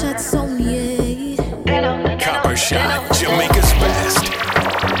 Copper shot song, yeah. Copper Shot, Jamaica's best.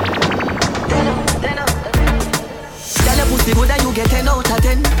 Tell your pussy good that you get 10 out of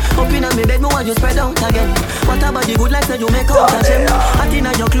 10. Up in a me bed, me want you spread out again. What about the good life that you make out of them? Hot in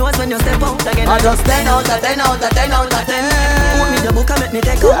your clothes when you step out again. I just 10 out of 10 out of 10 out of 10. Put me the book and make me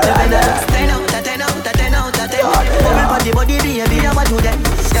take out the pen. 10 out of 10 out of 10 out of 10. Bubble for the body, baby, I want you then.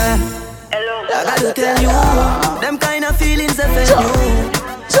 Yeah. I gotta tell you, them kind of feelings affect you.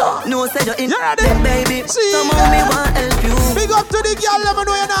 No, say you're in them, baby. Somehow me want help you. Big up to the girl, let me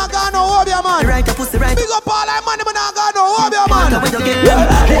know you're not gonna know your man. Right, your pussy right. Big up all that money, me not gonna know your man. Left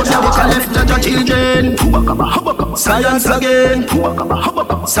your children. Science again.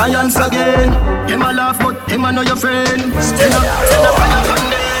 Science again. Him a laugh, but him a know your friend. Stand up on your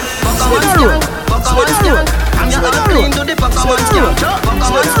condemn. Fuck a one stand. And your heart clean to the fuck a one stand. Fuck a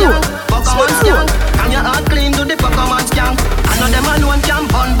one stand. Fuck a one stand. And your heart clean to the fuck a one stand. I know them alone can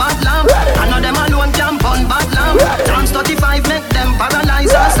burn bad lamp. I know them alone can burn bad lamp. Trans 35 make them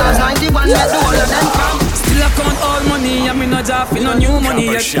paralyze us. Stars 91 make the whole of them come. Still I count all money, I mean no job for no new money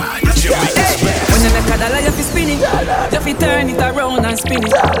yet. When you make a dollar, you fi spin it. You fi turn it around and spin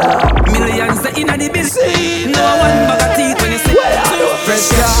it. Millions that inna the bill. No one bag of teeth when you see fresh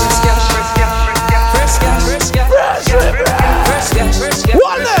cash, fresh cash, fresh cash, fresh cash, fresh cash, fresh cash.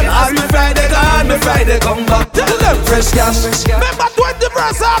 One them, as me Friday gone, me Friday come back. Tell them fresh cash. Remember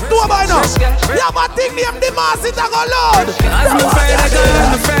 21st October now. You have a thing named the mass, it a go loud. As me Friday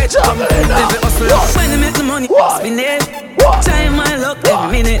gone, me Friday come back. Every hustle, when you make the money, spin it. Time my luck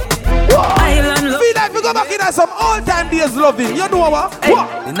every minute. Island love. Feel like we go back in some all-time days loving. You know what? Hey,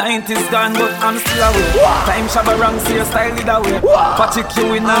 the 90s gone, but I'm still away. Time shabba wrong, see your style it away. Patrick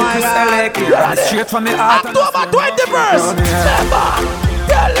Ewing and Chris L.A.K. Straight from the heart. October 21st.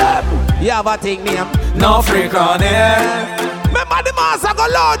 Tell them. You have a thing name. No freak on it. Remember the mass I go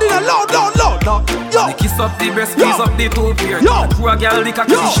loud in a loud. No. Yo. The kiss up the breast, kiss up the two pair. Yo. Through a girl, the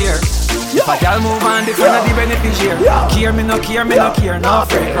cocky share. If a girl move on, the friend of the beneficiary. Care me no care, no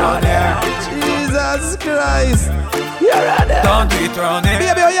freak on it. Jesus Christ. You're ready. Don't do it round here.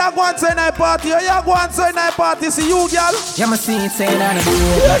 Baby, you go and say night party. See you, girl. Yeah, my seat saying on the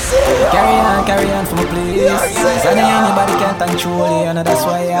bed. Carry on for my place. I know anybody can't control you, and that's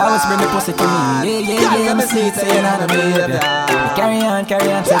why I always bring the pussy to me. Yeah, my seat saying on the bed. Carry on,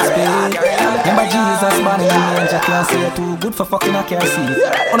 set speed. Remember Jesus, man, in me, and Jack can't say you're too good for fucking a car seat.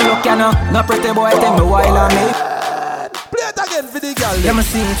 On the look, no pretty boy, tell me while I'm me. Play it again for the girl. Yeah, my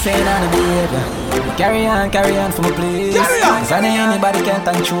seat saying on the bed. Carry on for my place. Cause I know anybody can't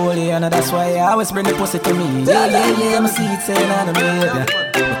control you, and that's why I always bring the pussy to me. Yeah, my seat saying on the bed.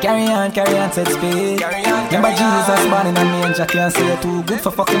 Carry on, set speed. Remember Jesus, man, in me, and Jack can't say you're too good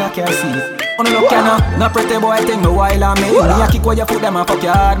for fucking a car seat. On the look, no pretty boy, tell me while I'm me. Me a kick where you put them and fuck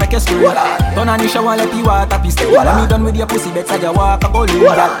your heart, make you screw. Turn on the shower, let you water, piece. When me done with your pussy, better you walk a go leave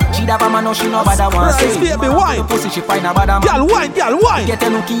that. She da man, no, she no bad, I want to say. Baby, wine. Pussy, she find a bad man. Girl, wine. Get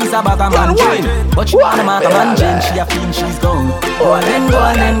no keys, a bag of man. But she wanna make a man change, she a fiend, she's gone. Golden,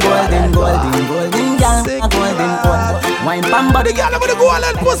 girl, golden. Wine pam body, girl, with the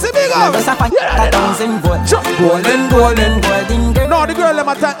golden pussy big up. Just a fight, that thousand gold. Golden, girl. No, the girl,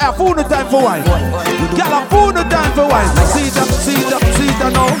 I'm fool no time for wine. Girl, I'm fool no time for wine. See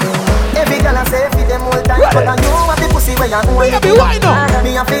that now. Every girl I say for them all time, but I know what the pussy where you own. Baby, why not?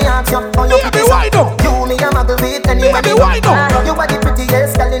 Me a fi ask you, how you baby, why not? You me a muggle with anybody. Baby, why not? You are the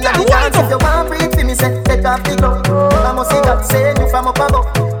prettiest girl in the dance. If you want breathe for me, say take off the glove. I must see God say you from up above.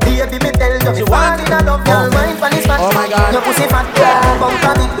 Baby, me tell you, you fall in love. Girl, wine for this fat. Oh my God. Your pussy fat, bump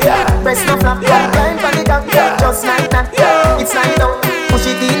on it, breast no flap. Wine for the cock, just like that. It's like out, push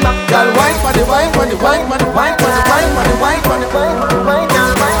it in back. Girl, wine for the wine.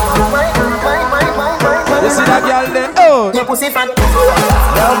 You see that girl there? Oh, your pussy fat.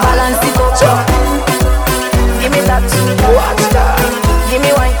 Girl, balance it up. Give me that. Watch that. Give me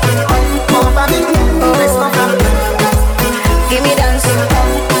wine. Bump on it, breast no flap. Give me dance.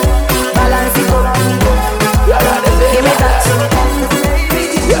 Balance it up. Give me that.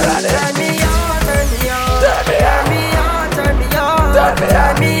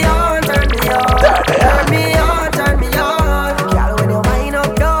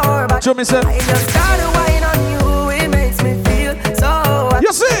 Show me some. I just gotta wine on you, it makes me feel so.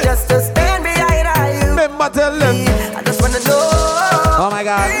 You see? Just to stand behind you. Remember, tell them. I just wanna know. Oh my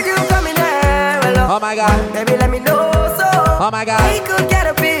God. Did you come in there alone? Oh my God. Baby, let me know so. Oh my God. We could get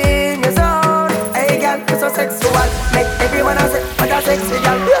up in your zone. Hey, girl, so sexual. Make everyone a say, what a sexy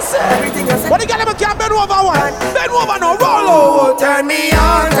girl. Yes, sir. Everything you say. What the girl ever can't bend over one? Bend over no, roll over. Turn me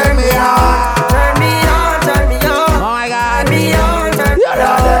on, turn me on. Turn me on, turn me on. Oh my God. Turn me on, turn me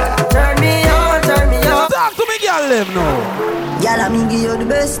on. Turn me on, turn me on. Talk to me, girl, live now. Girl, I mean give you the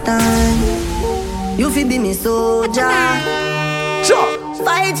best time. You feel be me soldier. Sure.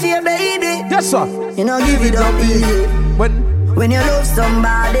 Fight for your baby. Yes, sir. You know give it up easy. When you love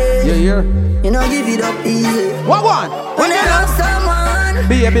somebody. Yeah. You know give it up easy. What one? When you love someone.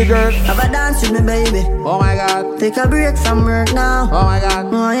 Be a big girl. Have a dance with me, baby. Oh my God. Take a break from work now. Oh my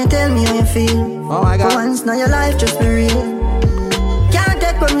God. Why you tell me how you feel? Oh my God. For once now your life just be real. Can't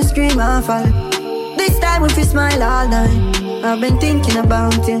take when me scream and fall. This time if you smile all night. I've been thinking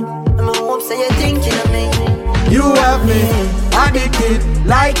about you. I hope so you're thinking of me. You have me addicted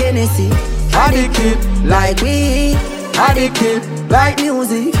like Hennessy. Addicted like weed. Addicted like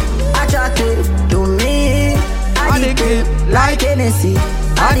music. Attracted to me. Addicted like Hennessy.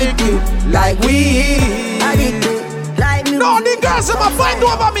 Addicted like weed. Addicted like music. No, the girls ever fight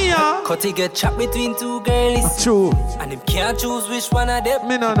over me, huh? Cut it get chat between two girls. True. And them can't choose which one of them.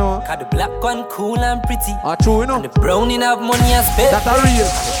 Me no know. Cause the black one cool and pretty. True, you know. And the browning have money and spend. That's a real.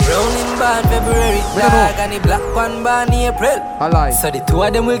 The browning born February. Dog and the black one born April. I lie. So the two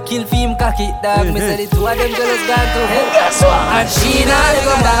of them will kill for him cocky. Dog, me say the two of them just gone to hell. Guess what? And she not let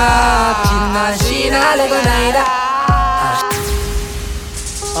go back. She not let go neither.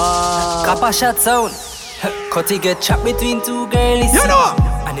 Kappa shot sound. Cutty get chat between two girls. You know.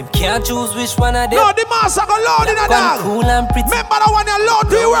 And them can't choose which one of them. No, the master go loud in a dog. Cool and pretty. Remember the one you loud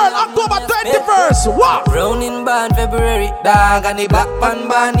to the world, October 21st. What? Brown in born February. Dog and the black one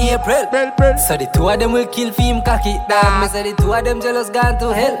born April. So the two of them will kill for him cocky. Dog, me say the two of them jealous gone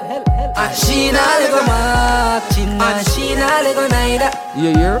to hell. And she not let go marching. And she not let go neither.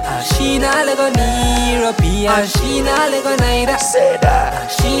 Yeah. And she not let go near up. And she not let go neither. Say that.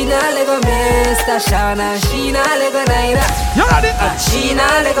 And she not let go Mr. Sean. And she not let go neither. You know it. And she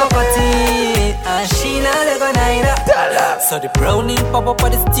not let go Cutty. And she not let go neither. So the browning pop up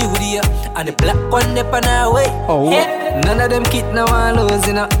at the studio. And the black one dip on her way. Oh. Yeah. None of them kid now are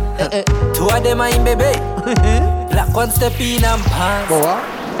losing up. Two of them are in baby. Black one step in and pass.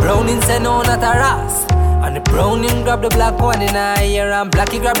 Browning say no, not a ras. And the browning grab the black one in her ear. And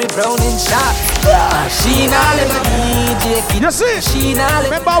blacky grab the browning shot. And she not let go DJ kid. You see? She not let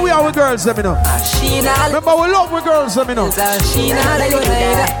go. Remember we are with girls, let me know. And she not let Remember we love with girls, let me know. And she not let go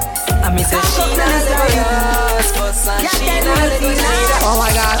neither. And me say she not let go yes. And she not let go neither. Oh my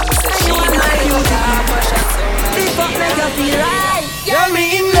God. She not let go This fuck make you feel right. Girl,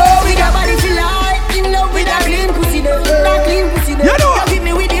 me in love with your body feel like. In love with that clean pussy there. That clean pussy there. You know. You give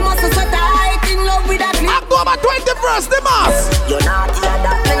me with the muscle so tight. In love with that clean. October 21st, the mass. You're not here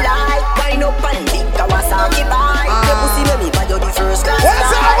that me like. Wind up and big Kawasaki bike. Your pussy make me buy you the first class.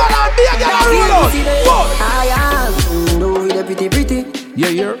 What's up, man? I'll be a girl and roll out. What? I am. Love with the pretty.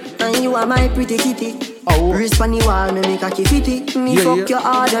 Yeah. And you are my pretty kitty. Oh. Wrist on the wall, me make a kitty. Me fuck your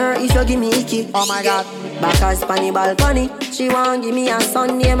order if you give me icky. Oh my God. Backers on the balcony. She won't give me a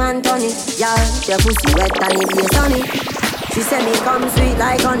son named Anthony. Yeah, your pussy wet and it be sunny. She say me come sweet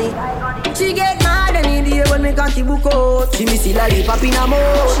like honey. She get mad any day when me cocky book out. She me see lollipop in her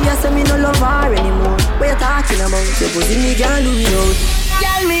mouth. She a say me no love her anymore. What you talking about? Your pussy me can't do it out.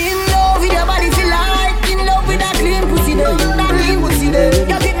 Girl, me in love with your body feel like. In love with that clean pussy there. That clean pussy there.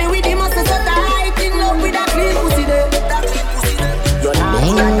 You beat me with the muscle so tight. In love with that clean pussy there. That clean pussy there. You're not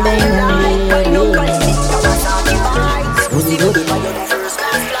bang, bang, bang. No one speak Kawasaki bikes. Pussy go the fire the first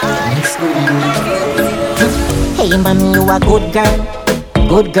class flights. Hey mommy, you a good girl.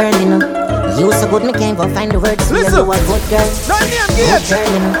 Good girl, you know. You so good, me can't even find the words for you. You a good girl. Good girl,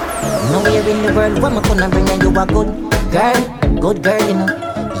 you know. Nowhere in the world where me couldn't bring you. You a good girl. Good girl, you know.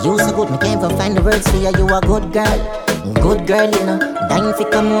 You so good, me can't even find the words for you. You a good girl. Good girl, you know. Dying fi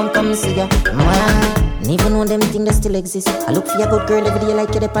come home, come see ya. And even though them things that still exist, I look for a good girl every day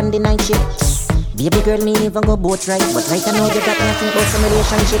like you're up on the night shift. Baby girl, me even go both right. But right I know you got nothing about some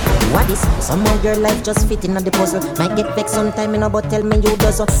relationship. What is? Some more girl life just fitting on the puzzle. Might get vexed sometime, you know, but tell me you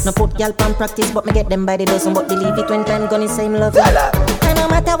does so. No put y'all pan practice, but me get them by the dozen. But believe it when time gonna say me love you. And no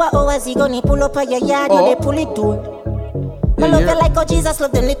matter what hours he gonna pull up on your yard, you they pull it too. I love you like how Jesus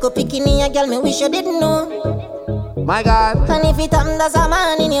love them little bikini. A girl, me wish you didn't know. My God. And if it happens as a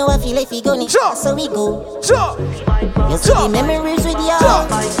man in you, I feel like he gonna. Sure. So we go. Sure. You see the memories with you. Sure.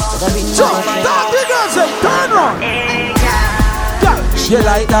 Stop the girls and turn on. She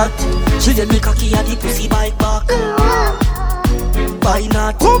like that. She say me cocky at the pussy bike back. Why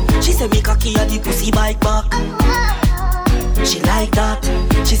not? She say me cocky at the pussy bike back. She like that.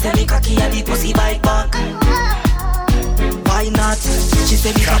 She say me cocky at the pussy bike back. She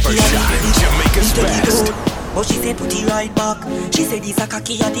said me cocky at the Jamaica's best. but she said put it right back. She said this a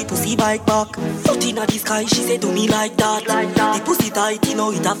cocky at the pussy bite back. Foot in the sky, she said do me like that. The pussy tight, you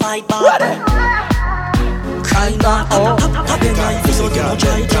know it a fight back. Kinda top your knife, so do not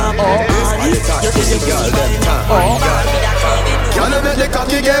try trap. You say the pussy bite back. Y'all make the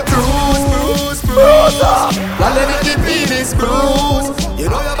cocky get bruised. Y'all make the penis bruise. You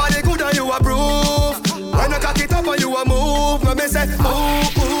know your body good and you approve. When you cock it up and you a move, no me say ooh,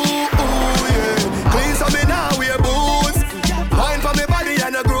 yeah. Clean so me now wear boots. Wine for me body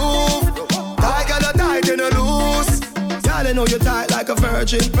and a groove. Tight got a tight and a loose. Y'all know you tight like a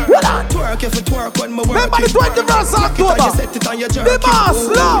virgin. Twerk if you twerk when me work. Remember the 21st October. You set it on your jerk. The mass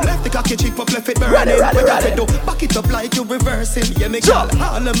love. Left the cocky cheap up, left it burning. We got it though. Back it up like you reversing. Yeah, me girl.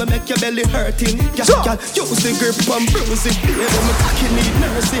 All of me make your belly hurting. Girl, use the grip and bruising. Yeah, my cocky need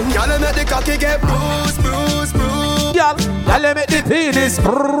nursing. Y'all make the cocky get bruised. Y'all make the penis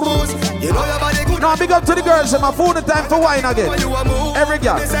bruise. You know your body good. Now big up to the girls and my phone the time for wine again. Every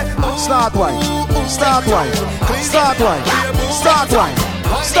girl, start wine. Start wine. Start wine. Start wine.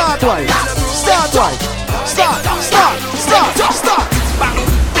 Start wine. Start wine. Start.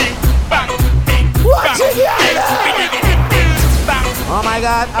 Watch it, oh my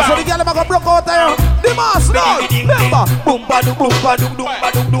God! I saw the girl that broke out there. The mass now. Remember, boom ba dum boom ba dum dum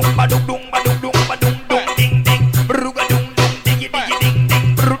ba dum dum ba dum dum ba dum dum ba dum dum ding ding. Bruga dum dum diggy diggy ding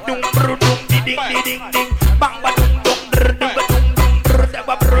ding. Brudum brudum ding ding ding ding. Bang ba dum dum brudum ba dum dum bruda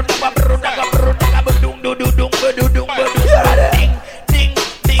ba bruda ba bruda ba bruda ba dum dum dum dum ba dum dum ba dum. Ding ding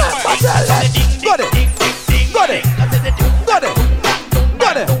ding. Got it. Got it. Got it. Got it.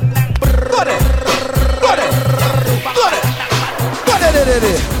 Got it. Got it. Got it. Got it.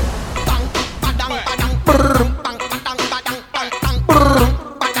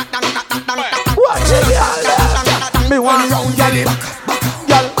 Me one round, gal,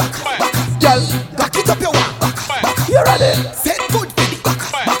 back it up your back. You ready? Set good for the back.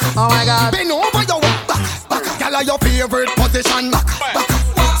 Oh my God. Bend over your back. Gal are your favorite position.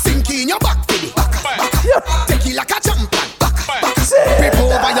 Sink in your back for the back. Take it like a champion. Grip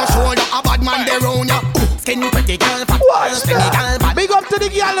over your shoulder, a bad man there on ya. Skin pretty girl, fat. Big up to the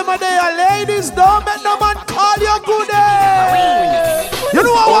gal my day, ladies. Don't make no man call you goodie. You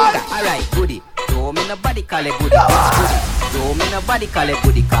know what? Alright, goodie. Don't me nobody call it goodie. Don't me nobody call it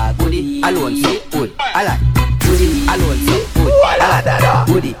goodie. Cause goodie alone so good. Alright, goodie alone so good. Alright,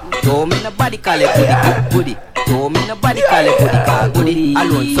 goodie. Don't me nobody call it goodie. Goodie. Don't me nobody call it goodie. Cause goodie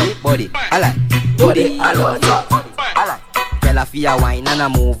alone so body. Alright, goodie alone so body. Alright. Girl a fear wine and a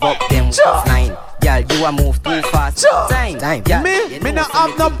move up them nine. Girl, you a move too fast. Time. Me no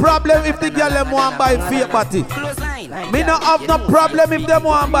have no problem if the girl them want buy fake body. Me no have no problem if them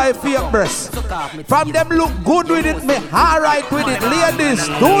want buy fake breast. From them look good with it, me alright with it. Ladies,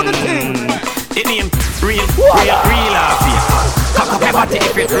 do the thing. It name real happy. Cock up your body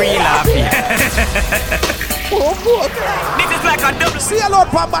if it real happy. This is like a double. See a lot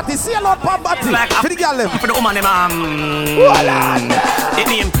for body. Like for the girl them. For the woman them It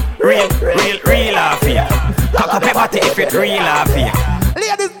name real happy. Cock up your body if it real happy.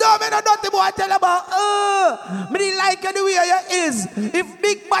 Ladies, don't me no dirty boy tell about. Me didn't like you the way you is. If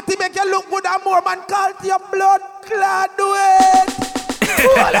big body make you look good and more man call to your blood clot do it.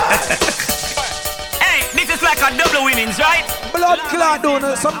 Hey, this is like a double winnings, right? Blood clot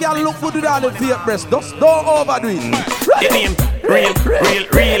don't. Some girl look good with all the fake breast. Just don't overdo it. Right. It name real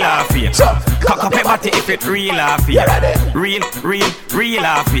happy. Cock up your body if it real happy. Real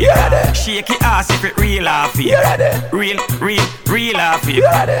happy. Shake your ass if it real happy. Real happy.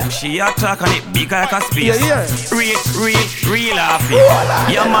 She a talk on it big like a space. Real happy.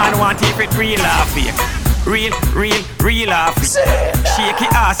 Your man want if it real happy. Real happy. Shake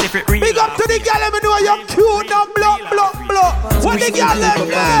your ass if it real. Big up to the girl, let me know you're cute now, block. What the girl let me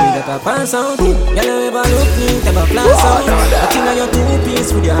pass out, girl ever look neat, ever class out. I think that you're 2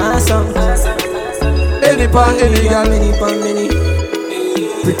 piece with your ass out. Any pan, any girl, many.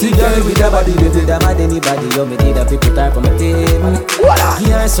 Pretty girl with a body, you did a mad anybody. You me did a pick it up from a table.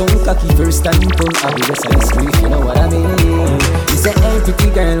 Here some cocky first time pull. I be the size street, you know what I mean. You say, hey pretty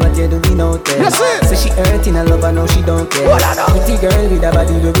girl, what you doing out there? Say she hurting a lover, no she don't care. Pretty girl with a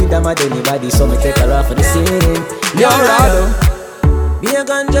body, you with a mad anybody. So me take her off for the scene. You're right. Be a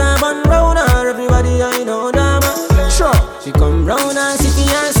ganja man round her, everybody I know that man. Sure. She come round and sit in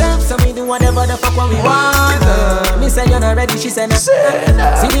herself, so me do whatever the fuck we want. Me say you're not ready, she said no. See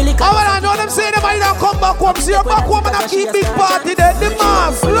the liquor. Oh, I know them saying them don't come back home. See you back home and I keep big party there. The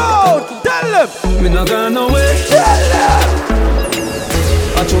man flow. Tell them. Me not gone away. Tell them.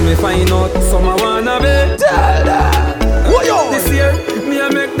 I told me find out some I wanna be. Tell them. This year, me I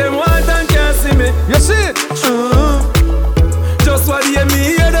make them want and can't see me. You see it? Just what you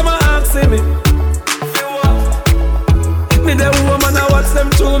me hear them asking me. Me the woman I watch them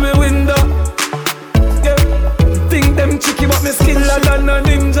through me window. Yeah. Think them tricky but me skiller than a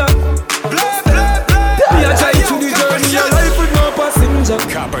ninja. Me a try to the journey of life with no passenger.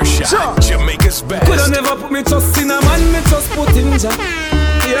 Copper Shot, Jamaica's best. Coulda never put me trust in a man, me just put in Jah.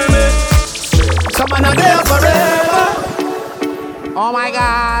 Hear me? Some man are there forever. Oh my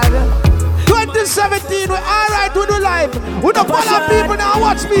God. 2017, we're alright with the life. We don't follow people now,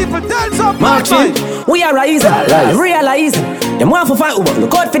 watch people. Tell some Marching, we are rising, realizing. Them want to fight, but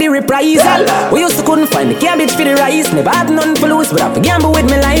look out for the reprisal. We used to couldn't find the cabbage for the rice. Never had none for lose, but I have to gamble with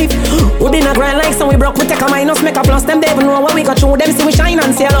my life. We been a grind like some we broke, we take a minus, make a plus. Them they even know what we got through. Them see we shine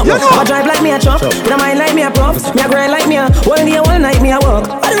and sail up. I drive like me a truck, with a mind like me a prof. Me a grind like me a one day, one night me a walk.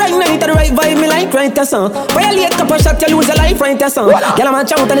 At the right night, at the right vibe, me like right to song. Violate couple shot, you lose your life right to song. Girl, I'm a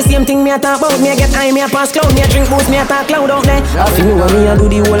chow, tell the same thing me a talk about. Me a get high, me a pass cloud, me a drink boost, me a talk cloud out there. I feel what me a do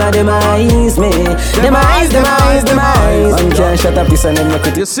the whole of them eyes, me. Them eyes, them eyes, them eyes. Man can't shut up this and them make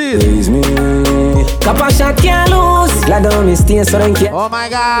it. You see it? Please me. Couple shot can't lose. Glad on me stay so don't care. Oh my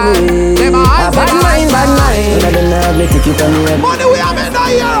God. Them eyes, bad mind, bad mind. None of them have me ticket on me. Money we have in the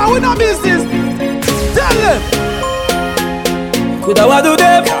year, we no business. Tell them. Could I what do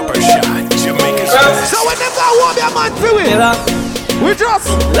them? Copper Shot, Jamaica's best. So when them go home, your man feel it. We just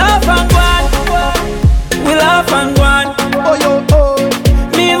laugh and go on. We laugh and go on. Oh yo, oh.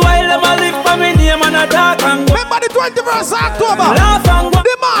 Meanwhile, them a live for me name and a talk and go. Remember the 21st October. Laugh and go on.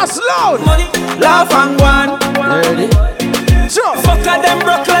 The mass loud. Money, laugh and go on. Ready? Sure. Fuck a them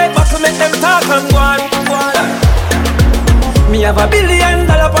broke like back, make them talk and go on. Me have $1 billion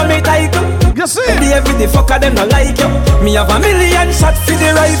for me title. You see? Every fuck of them not like you. Me have 1 million shots for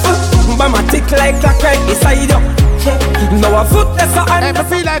the rifle. But my tick like clock right beside you. Now a foot that's a hand. I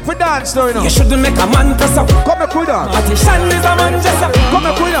feel like we dance now, you know. You shouldn't make a man press up. Come and cool down. Artisan is a man just up. Come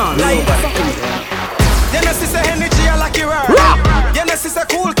and cool down. You know she's a energy I like your word. You know she's a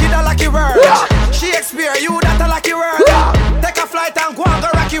cool kid I like your word. Shakespeare, you that I like your word. Take a flight and go and go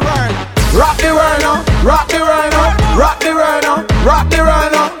rock your world. Rock the world now. Rock the world now. Rock the world now. Rock the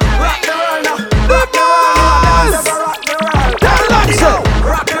world now. Rock the world now. Rock the world. Rock the world. Tell them so.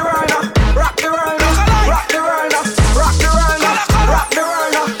 Rock the world now. Rock the world now. Rock the world now. Rock the world now. Rock the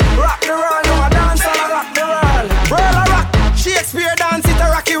world now. Rock the world now. Dance and rock the world. World a rock. Shakespeare dance it a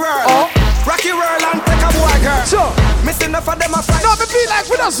rocky world. Rocky world and take a boy girl. Sure. Missing enough of them a fight. No, me feel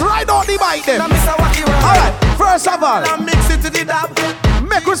like we just ride on the bike them. Now miss a wacky world. Alright, first of all, now mix it to the dab.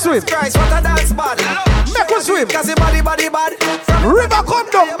 make we swim. Christ, what a dance bad. Make we swim. Cause the body bad. River come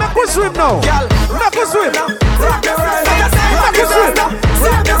down, make we swim now. Make we swim. Rock the world. Make we swim.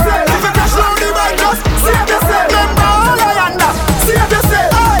 Save yourself. If you touch down the bike, just save yourself. Remember all I under. Save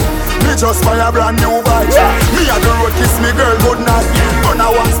yourself. Me just buy a brand new bike. Me a the road kiss me girl good night.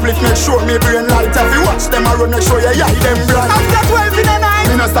 Gonna one split make sure me brain light. If you watch them a run make sure you eye them bright. After 12 in the night.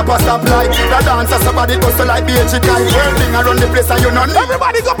 Me no stop like the dancer somebody goes to like BH guy. Whirling around the place and you know.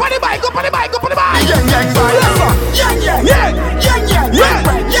 Everybody go on the bike, go on the bike, go on the bike. Yang bike. Yang.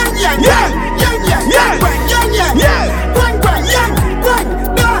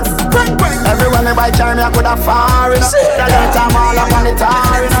 Everyone in my charm, I could have far enough. That time all up on the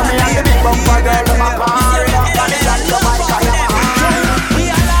tar, you know me and the big bumper girl in my car.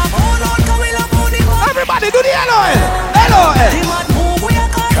 Everybody do the LOL. LOL.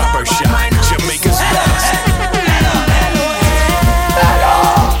 Copper Shot, Jamaica's best.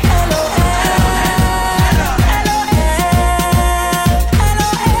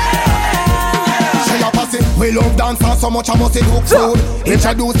 We love dancing so much I must it hook food.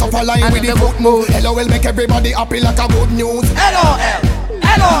 Introduce up a line with the foot move. LOL make everybody happy like a good news. LOL.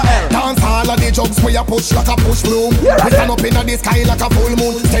 Dance all of the jugs where you push like a push broom. We stand up in the sky like a full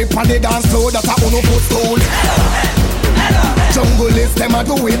moon. Step on the dance floor that's a uno footstool. Jungle is them a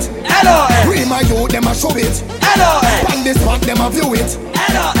do it. We my youth them a show it. On this spot them a view it.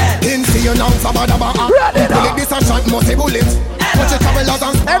 In see you now sabadaba. Bullet this a shot must a bullet.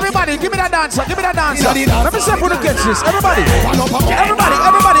 Everybody, give me that dancer, give me that dancer. Let me see who gets this. Everybody. Everybody.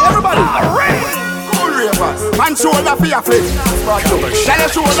 Cool ravers, man shoulder for your flip. Tell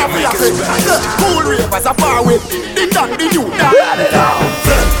your shoulder for your flip. Cool ravers a far away. Ding dong, ding you. Tell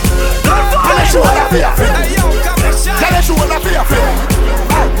your shoulder for your flip. Tell your shoulder for your flip.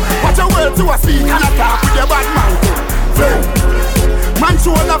 Watch your words to a speak and attack with your bad mouth. Man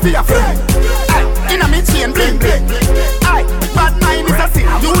shoulder for your flip. In a mid chain bling bling. Bad mind is a sin.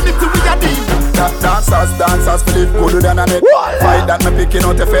 Unity with your team. Dancers cause Philip good than a net. Fight that me picking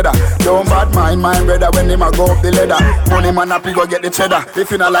out a feather. Don't bad mind my brother when him a go up the ladder. Money man up he go get the cheddar.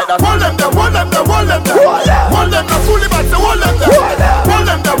 If you not like that, hold them there, hold them there, hold them there. Hold them there, fully back to hold them there. Hold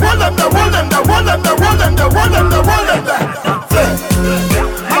them there, hold them there, hold them there, hold them there, hold them there, hold them there, hold them there.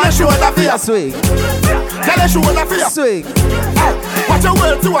 Man, you show that fear swing. Tell you show that fear swing. Watch your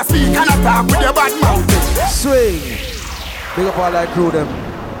words to a speak and attack with your bad mouth. Swing. Big up all that crew them.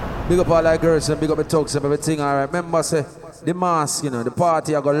 Big up all that girls and big up the talks and everything. Alright, remember say the mask, you know, the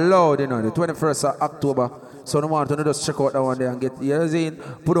party I got loud, you know, the 21st of October. So no want to just check out that one day and get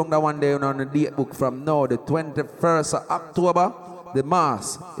put on that one day on the date book from now, the 21st of October, the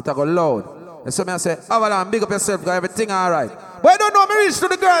mask. It I got loud. And so I say, Avalon, big up yourself, got everything alright. But I don't know, me reach to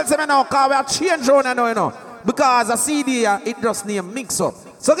the girls and now, because we are changed on now, you know. Because a CD, it just need a mix up.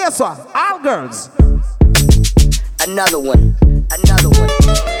 So guess what? All girls. Another one.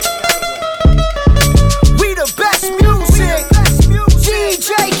 We the best music.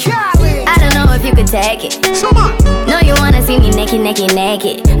 DJ Khaled. I don't know if you could take it. Come on. No, you wanna see me naked.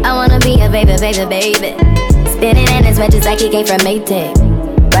 I wanna be a baby. Spinning in his red just like he came from Maytag.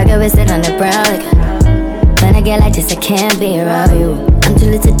 Rocket with it on the brown liquor. When I get like this, I can't be around you. I'm too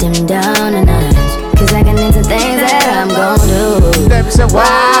little to dim down a notch. Cause I can into things that I'm gon' do. Them say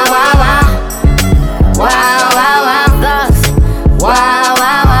wow, wow, wow. Wow, wow, wow, thoughts. Wow,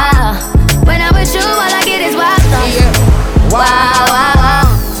 wow, wow. When I'm with you, all I get is wild thoughts. Yeah. Wow, wow, wow.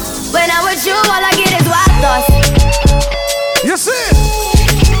 When I'm with you, all I get is wild thoughts. You see?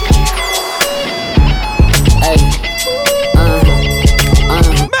 Hey.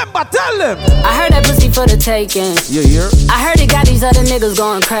 Remember, tell them. I heard that pussy for the taking. You hear? I heard it got these other niggas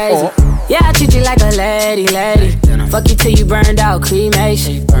going crazy. Oh. Yeah, I treat you like a lady. Fuck you till you burned out,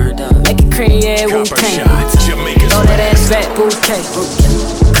 cremation. Make it cream, yeah, Wu-Tang. Throw that ass back, bouquet.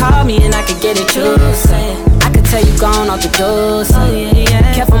 Call me and I could get it, you say. I could tell you gone off the door.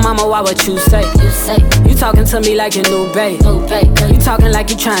 Careful, mama, why what you say? You talking to me like your new babe. You talking like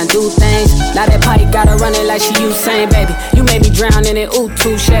you trying to do things. Now that pipe gotta run it like she Usain, baby. You made me drown in it, ooh,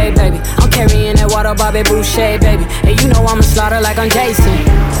 touche, baby. I'm carrying that water, Bobby Boucher, baby. And you know I'ma slaughter like I'm Jason.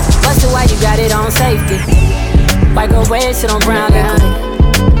 Bust it while you got it on safety. White girl wear shit on brown liquor.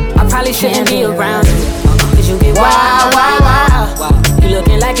 I probably shouldn't be around you. Cause you get wild, wild, wild. You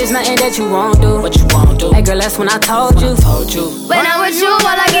looking like it's nothing that you won't do. What you won't do? Hey girl, that's when I told you. When I'm with you, all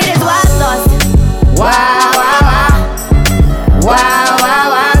I get is wild thoughts. Wow, wow, wow. Wow, wow,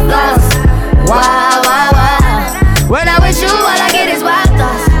 wow, thoughts. Wow, wow, wow. When I'm with you, all I get is wild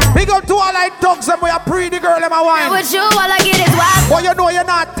thoughts. Big up to all like dogs and we are pretty girl in my wine. With you, all I get is wild. But you know you're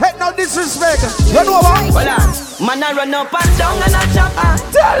not take no disrespect. You know what? Hold on. Man, I run up and down and I chop on.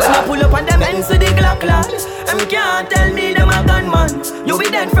 I pull up on them ends to the Glock. Them can't tell me them a gunman. You be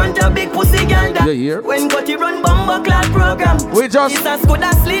dead front of big pussy girl. You hear? When Gotti run bomber clad program. We just. It's as good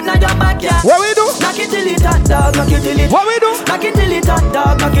as sleep now your backyard. What we do? Knock it till it hot, dog. Knock it till it. What we do? Knock it till it hot,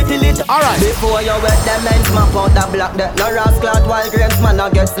 dog. Knock it till it. Alright. Before you wet them ends, map out that block there. No ras clot while grains man I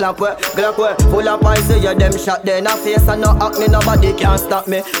get slap where. Glock where. Pull up I see you them shot there. No face and no acne, nobody can stop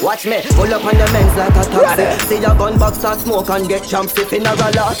me. Watch me. Pull up on the men's like a taxi. See your gun box start smoke and get jumpy. Finna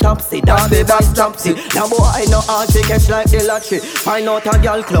roll out topsy. That's the best topsy. Now boy I know how to catch like the lottery. Find out a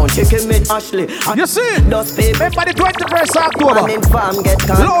girl clown. Chicken meat Ashley. You see? Those people. Remember the 21st of October. And in farm get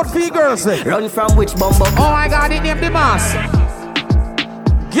caught. Loud fee girls. Run from which bumbo. Oh my God, it named the mask.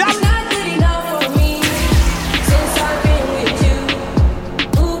 Yeah. Not good enough for me since I've been with you.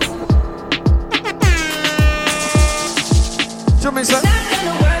 Show me, sir. Not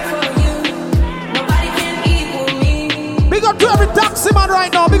gonna work for you. Nobody can equal me. Big up to every taxi man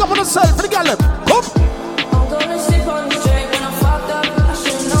right now. Big up on yourself for the gallop. Come. I'm gonna sip on the drink when I'm fucked up. I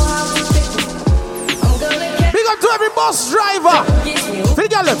should know how to fix it. I'm gonna catch. Big up to every bus driver. For the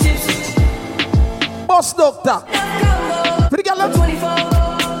gallop. Bus doctor. For the gallop.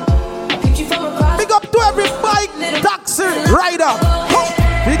 Big up to every bike taxi rider.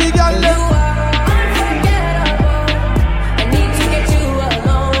 For the gallop.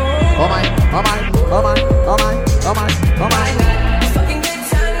 Oh my, oh my, oh my, oh my, oh my, oh my.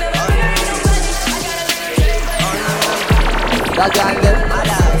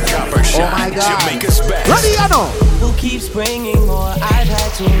 Oh my God. Ready or no? Who keeps bringing more? I've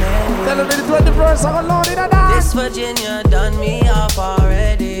had too many. Tell me the 21st, I'm alone in a dance. This Virginia done me off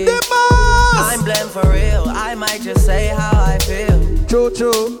already. I'm blamed for real. I might just say how I feel.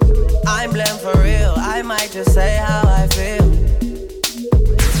 True. I'm blamed for real. I might just say how I feel.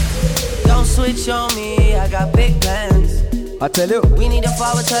 Don't switch on me. I got big plans. I tell you. We need to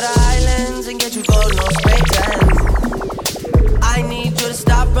forward to the islands and get you gold, no spray tans. I need you to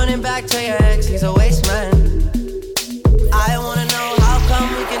stop running back to your ex. He's a waste man.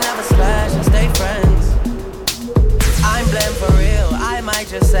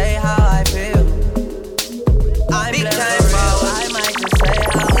 just say how I feel. I'm big time, bro. I might just say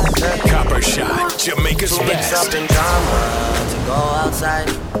how I feel. Copper Shot, Jamaica's to mix up in drama, to go outside.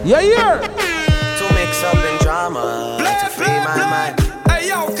 Yeah. To mix up in drama, to free my mind. Hey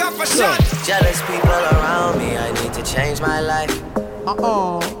yo, Copper Shot. Jealous people around me, I need to change my life.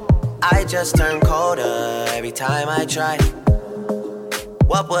 I just turn colder every time I try.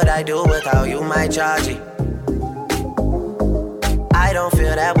 What would I do without you, my Georgie? I don't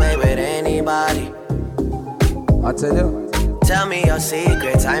feel that way with anybody. I tell you. Tell me your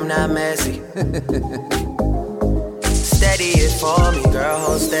secrets, I'm not messy. Steady it for me, girl,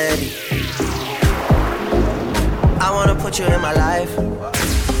 hold steady. I wanna put you in my life.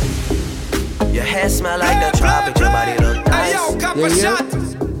 Your hair smell like the tropics, your body look nice.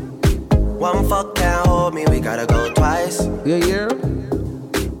 One fuck can't hold me, we gotta go twice. Yeah.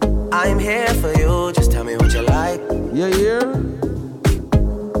 I'm here for you, just tell me what you like. Yeah.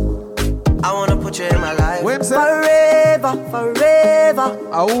 I wanna put you in my life. Forever.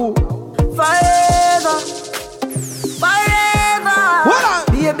 Ow. Forever.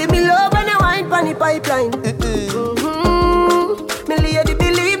 Baby, me love when you wine pon the pipeline. Me lady,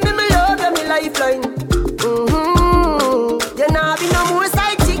 believe me, me love you, me lifeline. You nah be no more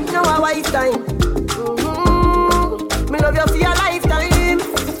side chick, no a wife time. Me love you for your lifetime.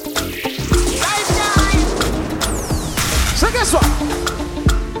 So guess what?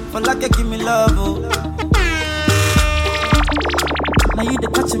 For like you give me love, oh. Now you the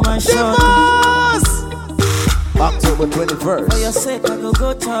catch my shot. October 21st. For your sake, I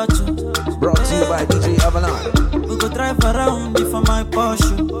go touch you. Brought to you by DJ Avalon. We go drive around it for my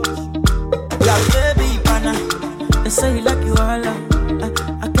Porsche. Yeah, baby, pana. They say you like you all.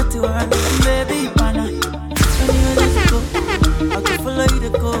 I get you all. Baby, pana. Anywhere you go, I go follow you to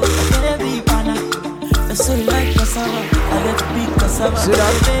go. Baby, pana. They say you like cassava. I get big cassava.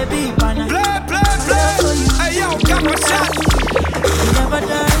 Baby, pana. Play. Hey yo, come on, shot. You never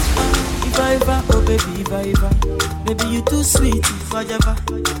die. If I ever, oh baby, if I ever. Baby, you too sweet, if I ever.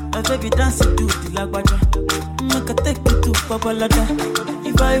 My baby dance to the lagwaja. Make a take you to Babalada.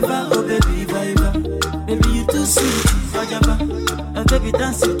 If I ever, oh baby, if I ever. Baby, you too sweet, if I ever. My baby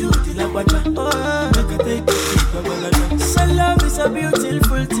dance to the lagwaja. Oh, make a take you to Babalada. So love is a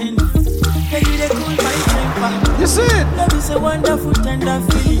beautiful thing. Baby, they cool my temper. You see it? Love is a wonderful, tender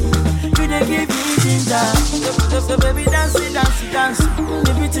feeling. You they give me ginger. So baby, dance.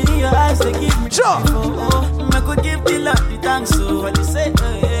 Everything in your eyes, they give me sure. Oh, I could give the love the thanks. So what you say,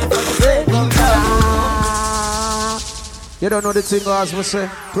 You don't know the thing, as we say.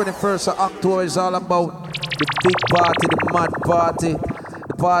 21st of October is all about the big party, the mad party.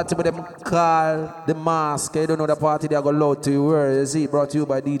 The party with them call the mask. You don't know the party they are going loud to you. Where is it? Brought to you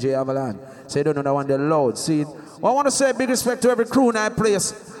by DJ Avalon. So you don't know the one they're loud. See, well, I want to say big respect to every crew in that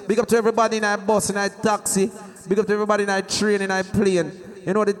place. Big up to everybody in that bus, in that taxi. Big up to everybody in that train, in that plane.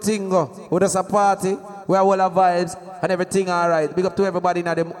 You know the thing go. With us a party, we have all our vibes and everything alright. Big up to everybody in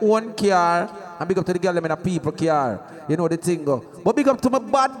them own car. And big up to the girl in a people car. You know the thing go. But big up to my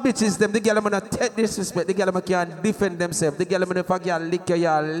bad bitches, them. The girl in a take disrespect. The girl can't defend themselves. The girl in a can lick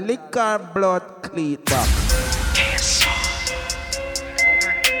your liquor blood cleat back.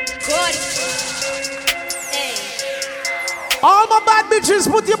 Good. Hey. All my bad bitches,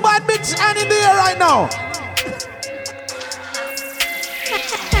 put your bad bitch hand in the air right now.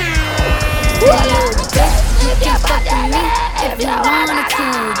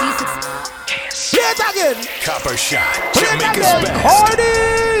 Play it again. Copper Shot, Play it Jamaica's again. best. Hardy.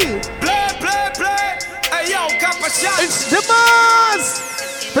 Play. Hey yo, Copper Shot. It's the boss.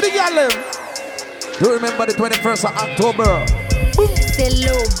 For the girl. Do you remember the 21st of October? Say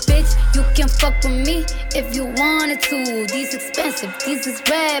little bitch, you can fuck with me if you wanted to. These expensive, these is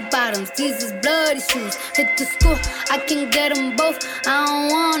red bottoms, these is bloody shoes. Hit the school, I can get them both, I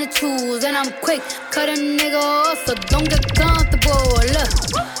don't wanna choose. And I'm quick, cut a nigga off, so don't get comfortable. Look,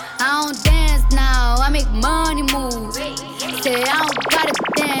 I don't dance now, I make money move. Say I don't gotta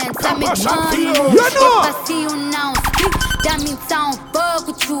dance, I make money move. If I see you now speak, that means I don't fuck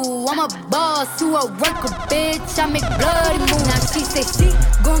with you. I'm a boss, you a worker, bitch, I make bloody moves. Now she say she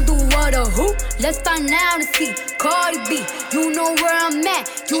gon' do what or who? Let's find out and see. Cardi B, you know where I'm at,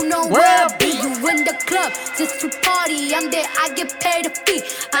 you know where I be. You in the club just to party, I'm there, I get paid a fee.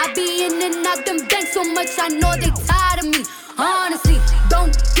 I be in and out them banks so much, I know they tired of me. Honestly,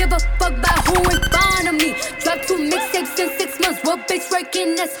 don't give a fuck about who in front of me. Drop 2 mixtapes in 6 months. What bitch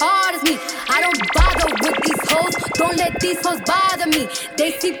working as hard as me? I don't bother with these hoes. Don't let these hoes bother me.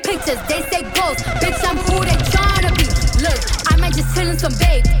 They see pictures, they say goals. Bitch, I'm who they tryna be. Look, I might just feeling some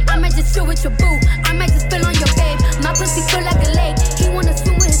babe. I might just chill with your boo. I might just spill on your babe. My pussy feel like a lake. He wanna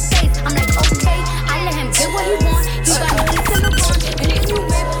swim with his face. I'm like, okay, I let him get what he wants. He got me in the bar, and then you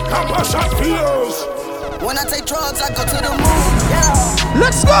whip. When I take drugs, I go to the moon. Yeah.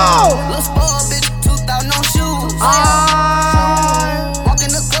 Let's go. Little spoiled bitch, 2,000 no shoes. Walk in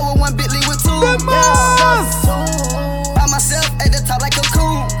the club with one Bentley with two. By myself at the top like a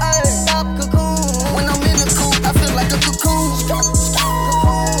coon. When I'm in the coop, I feel like a cocoon.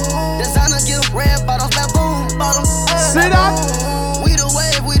 Designer give red bottoms, baboon bottoms. See that? We the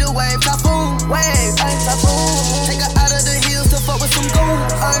wave, typhoon. Wave, typhoon. Take her out of the hills to fuck with some goons.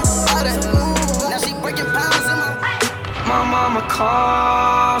 Now she breaking pounds in my mama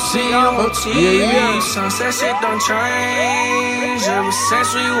called, see on TV. Sunset shit don't change. Ever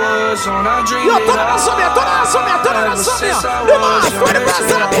since we was on our dream. Yo, toda la somnia. Demás, fuerte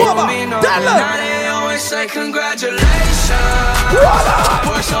brazo la tuba. Now they always say congratulations.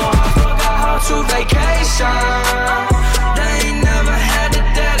 Work so hard, forgot how to vacation. They ain't never had the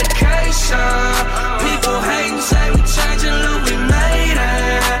dedication. People hate and say we changing, look, we made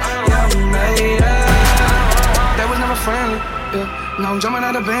it. Yeah, we made it. They was never friendly, yeah. Now I'm jumping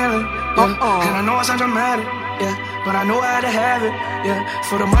out of Bentley, yeah. And I know I sound dramatic, yeah. But I know I had to have it, yeah.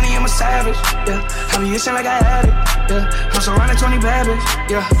 For the money, I'm a savage, yeah. I be itching like I had it, yeah. I'm surrounded 20 bad bitches,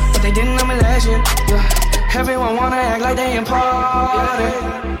 yeah. But they didn't know me last year, yeah. Everyone wanna act like they important.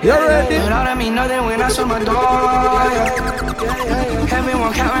 You ready? But all that mean nothing when I shut my door, yeah.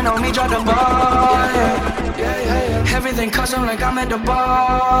 Everyone counting on me, drop the ball, yeah. Everything custom like I'm at the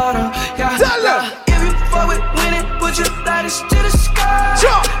bottom, yeah. Tell them. If you fuck with winning, put your lighters to the sky.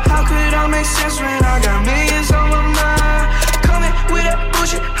 How could I make sense when I got millions on my mind? Coming with that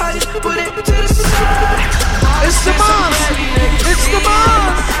bullshit, I just put it to the side. It's the boss. It's the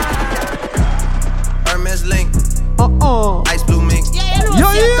boss. Hermes Link. Ice Blue Mink. Yo,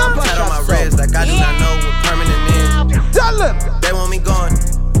 yeah. Tat on my wrist like I do not know what permanent is. Tell them. They want me gone.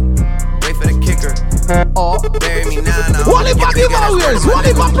 Wait for the kicker. Bury me now. What if I give hours? What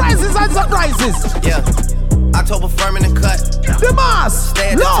if I prizes and surprises? Yeah. October firming and cut. The boss.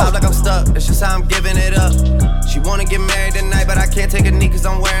 Stay at the top like I'm stuck. That's just how I'm giving it up. She wanna get married tonight, but I can't take a knee cause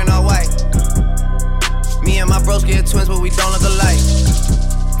I'm wearing all white. Me and my bros get twins, but we don't look alike.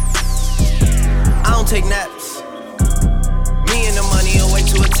 I don't take naps. Me and the money are way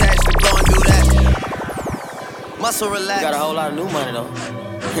too attached to go and do that. Muscle relax. Got a whole lot of new money though.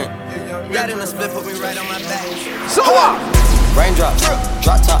 That in the split put me right on my back. So what? Raindrops,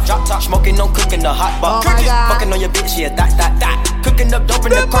 drop top, smoking, no cooking the hot pot. Fucking on your bitch, yeah, that. Cooking up dope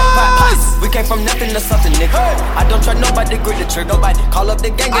in the crock pot. We came from nothing to something, nigga. I don't try nobody, grip the trigger. Nobody call up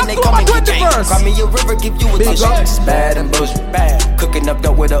the gang and they come and get gang. Cry me a river, give you a touch. Bad and bullshit, bad. Cooking up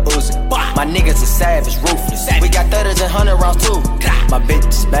dope with a Uzi. My niggas is savage, ruthless. We got 30s and 100 rounds too. My bitch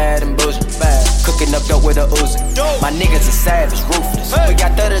is bad and bullshit, bad. Cooking up dope with a Uzi. My niggas is savage, ruthless. We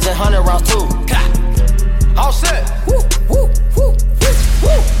got 30s and 100 rounds too. All set.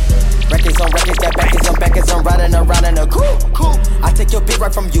 Records on records, got backers on backers. I'm riding around in a coupe. I take your bitch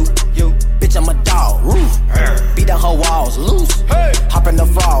right from you. Bitch, I'm a dog. Beat down her walls, loose. Hop in the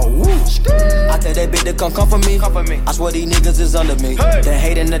fall. I tell that bitch to come for me. I swear these niggas is under me. The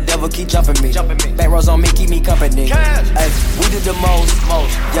hate and the devil keep jumping me. Back rows on me, keep me company. Ay, we do the most.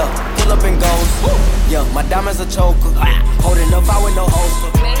 Yeah, pull up and goes. Yeah, my diamonds a choker. Holding up, I with no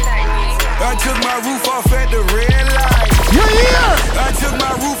holster. I took my roof off at the red light. Yeah. I took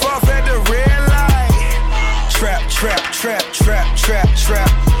my roof off at the red light. Trap.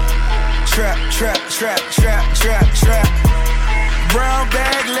 Brown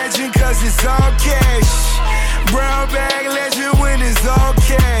bag legend cause it's all cash. Brown bag legend when it's all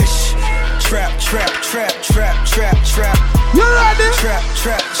cash. Trap. You ready? Trap.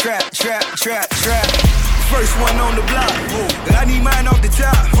 First one on the block. I need mine off the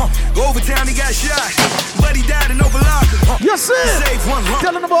top. Go over town, he got shot. But he died in Overlocker. You see?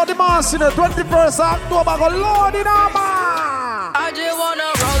 Tell them about the mass in the 21st October. Go Lord in our man. I just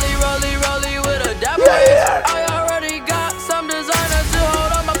wanna rollie with a dapper. Yeah. I already got some designer to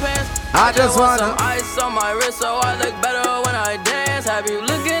hold on my pants. I just want some ice on my wrist so I look better when I dance. Have you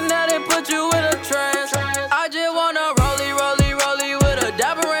looking at it, put you in a trance. I just wanna rollie with a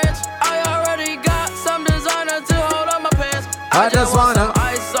dapper ranch. I already got some designer to hold on my pants. I just wanna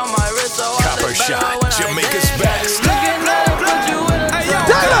ice on my wrist so I look better when Jamaica's I dance. best. Looking at it, put you in a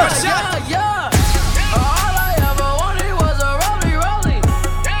trance. Yeah. All I ever wanted was a rollie.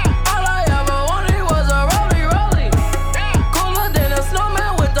 All I ever wanted was a rollie. Cooler than a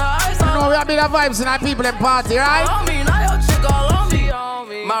snowman with the ice on. You know we have bigger vibes in our people in party, right? On me, now your chick all on me.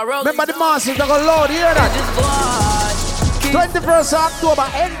 My rollie. Remember the masses that go loud, you hear that? Just glide. 21st October,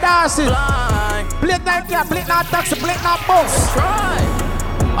 Endorse it. Plate night car, plate night taxi, plate night bus.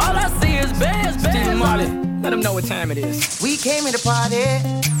 All I see is bands, Steve Marley. Let them know what time it is. We came here to party.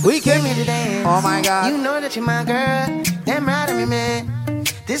 We came here to dance. Oh my God. You know that you're my girl. Damn right of me, man.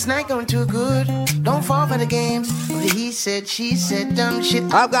 This night going too good. Don't fall for the games. He said, she said, dumb shit.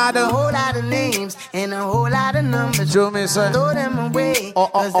 I've got a whole lot of names and a whole lot of numbers. Show me, sir. Throw them away.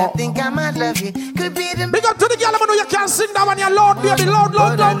 Cause I think I might love you. Could be the big up to the girl, I know you can't sing that one. You're loud, baby. Loud.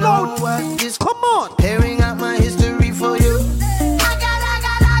 Come on. Pairing out my history for you. I got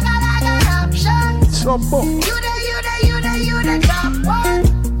options. Some more. You the top one.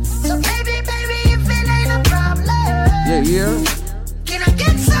 So baby, if it ain't a problem. Yeah. Can I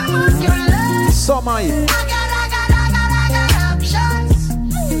get some of your love? Some of it. I got options.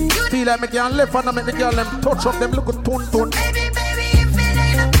 Feel like me can lift and I make the girl them touch up them look at tune. Baby, if it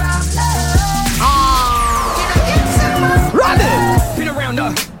ain't a problem. Can I get some of Run it! Been around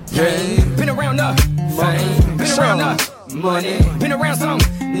the game, been around the fame, been around the money, been around some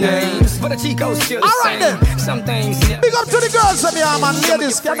names, but the Chico's still the same. Then. Some things. Big up to the girls and the man,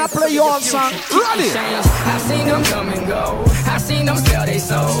 ladies. Can I play your song? Ready? I seen them come and go. I seen them sell their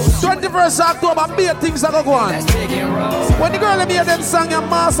souls. 21st October, big things are going on. When the girl let me hear them song, your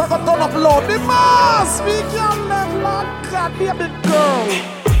mass I got turn up loud. The mass, we can let Lord God be a big girl.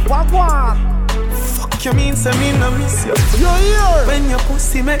 What? Fuck you mean, say me no miss you. You're here. When your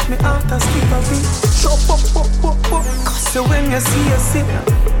pussy make me heart a skip a beat. Chop up. Cause you when you see a sinner.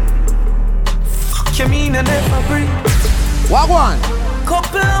 Fuck you mean I never breathe. What one?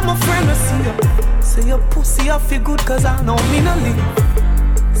 Couple of my friends will see you. Say your pussy I feel good cause I know me no live.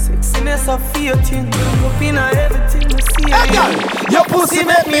 Sexiness I feel thing. Up in everything you see. Hey girl, your pussy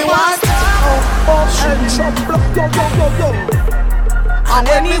make me want. Yo. And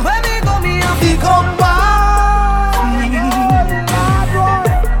anywhere we go, me have to come back.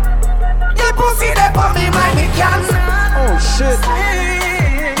 Your pussy there for me, my me cancer. Oh shit.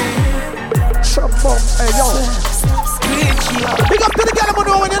 Chop up, hey yo. Big up to the girl who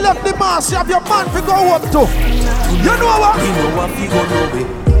know when you left the mass, you have your man to go up to. You know what? We know what we go no way.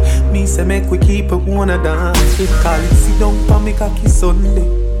 Me say make we keep it wanna dance. If call it sit down for me cocky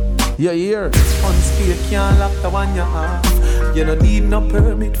Sunday. Yeah, here. On speed can't lock the one you have. You don't need no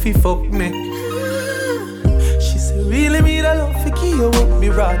permit fi fuck me. She said really me the love fi give you up. Me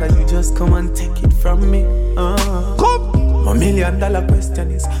rather you just come and take it from me. Come. My $1 million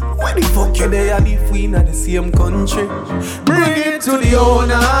question is where the fuck you there if we in the same country? Bring it to the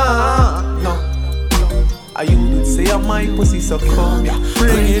owner. No. I you would say I'm my pussy so come.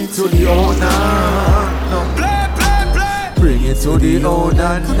 Bring it to the owner. No. Bring it to the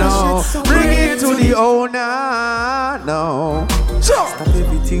owner, no. Bring it to the owner, no. Stop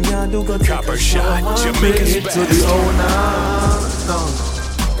everything I do, go Copper Shot, Bring Jamaica's it best. to the owner, no.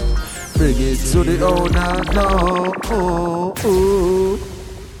 Bring it to the owner, no. Ooh.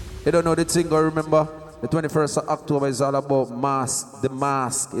 You don't know the thing, or remember? The 21st of October is all about mask, the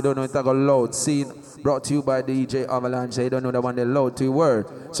mask. You don't know it got loud scene brought to you by DJ Avalanche. You don't know the one they loud to your word.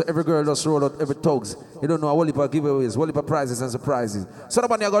 So every girl just roll out every tugs. You don't know a whole heap of giveaways, whole heap of prizes and surprises. So the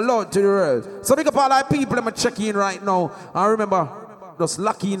one they got loud to the world. So big up all our people I'm checking in right now. And remember, just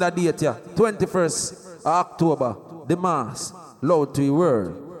lucky in that date, yeah. 21st of October, the mask, loud to your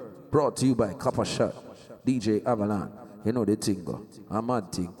word. Brought to you by Copper Shot, DJ Avalanche. You know the thing, go. A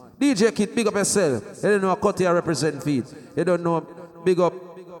mad thing. DJ Kid, big up yourself. You don't know a cut here represent feet. You don't know big up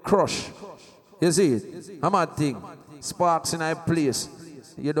Crush. You see it? A mad thing. Sparks in a place.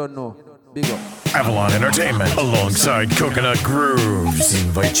 You don't know. Big up. Avalon Entertainment, alongside Coconut Grooves,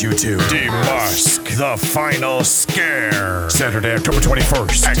 invite you to Demask, the Final Scare, Saturday, October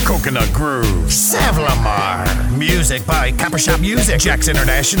 21st at Coconut Grooves, Savlamar. Music by Copper Shop Music, Jax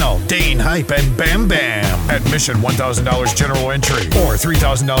International, Dane Hype, and Bam Bam. Admission $1,000 general entry or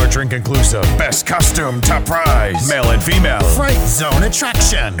 $3,000 drink inclusive. Best costume, top prize, male and female, fright zone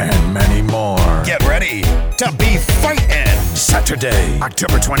attraction, and many more. Get ready to be fighting. Saturday,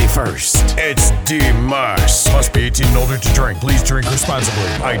 October 21st. It's Demask. Must be 18 and older to drink. Please drink responsibly.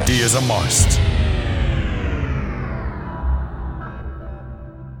 ID is a must.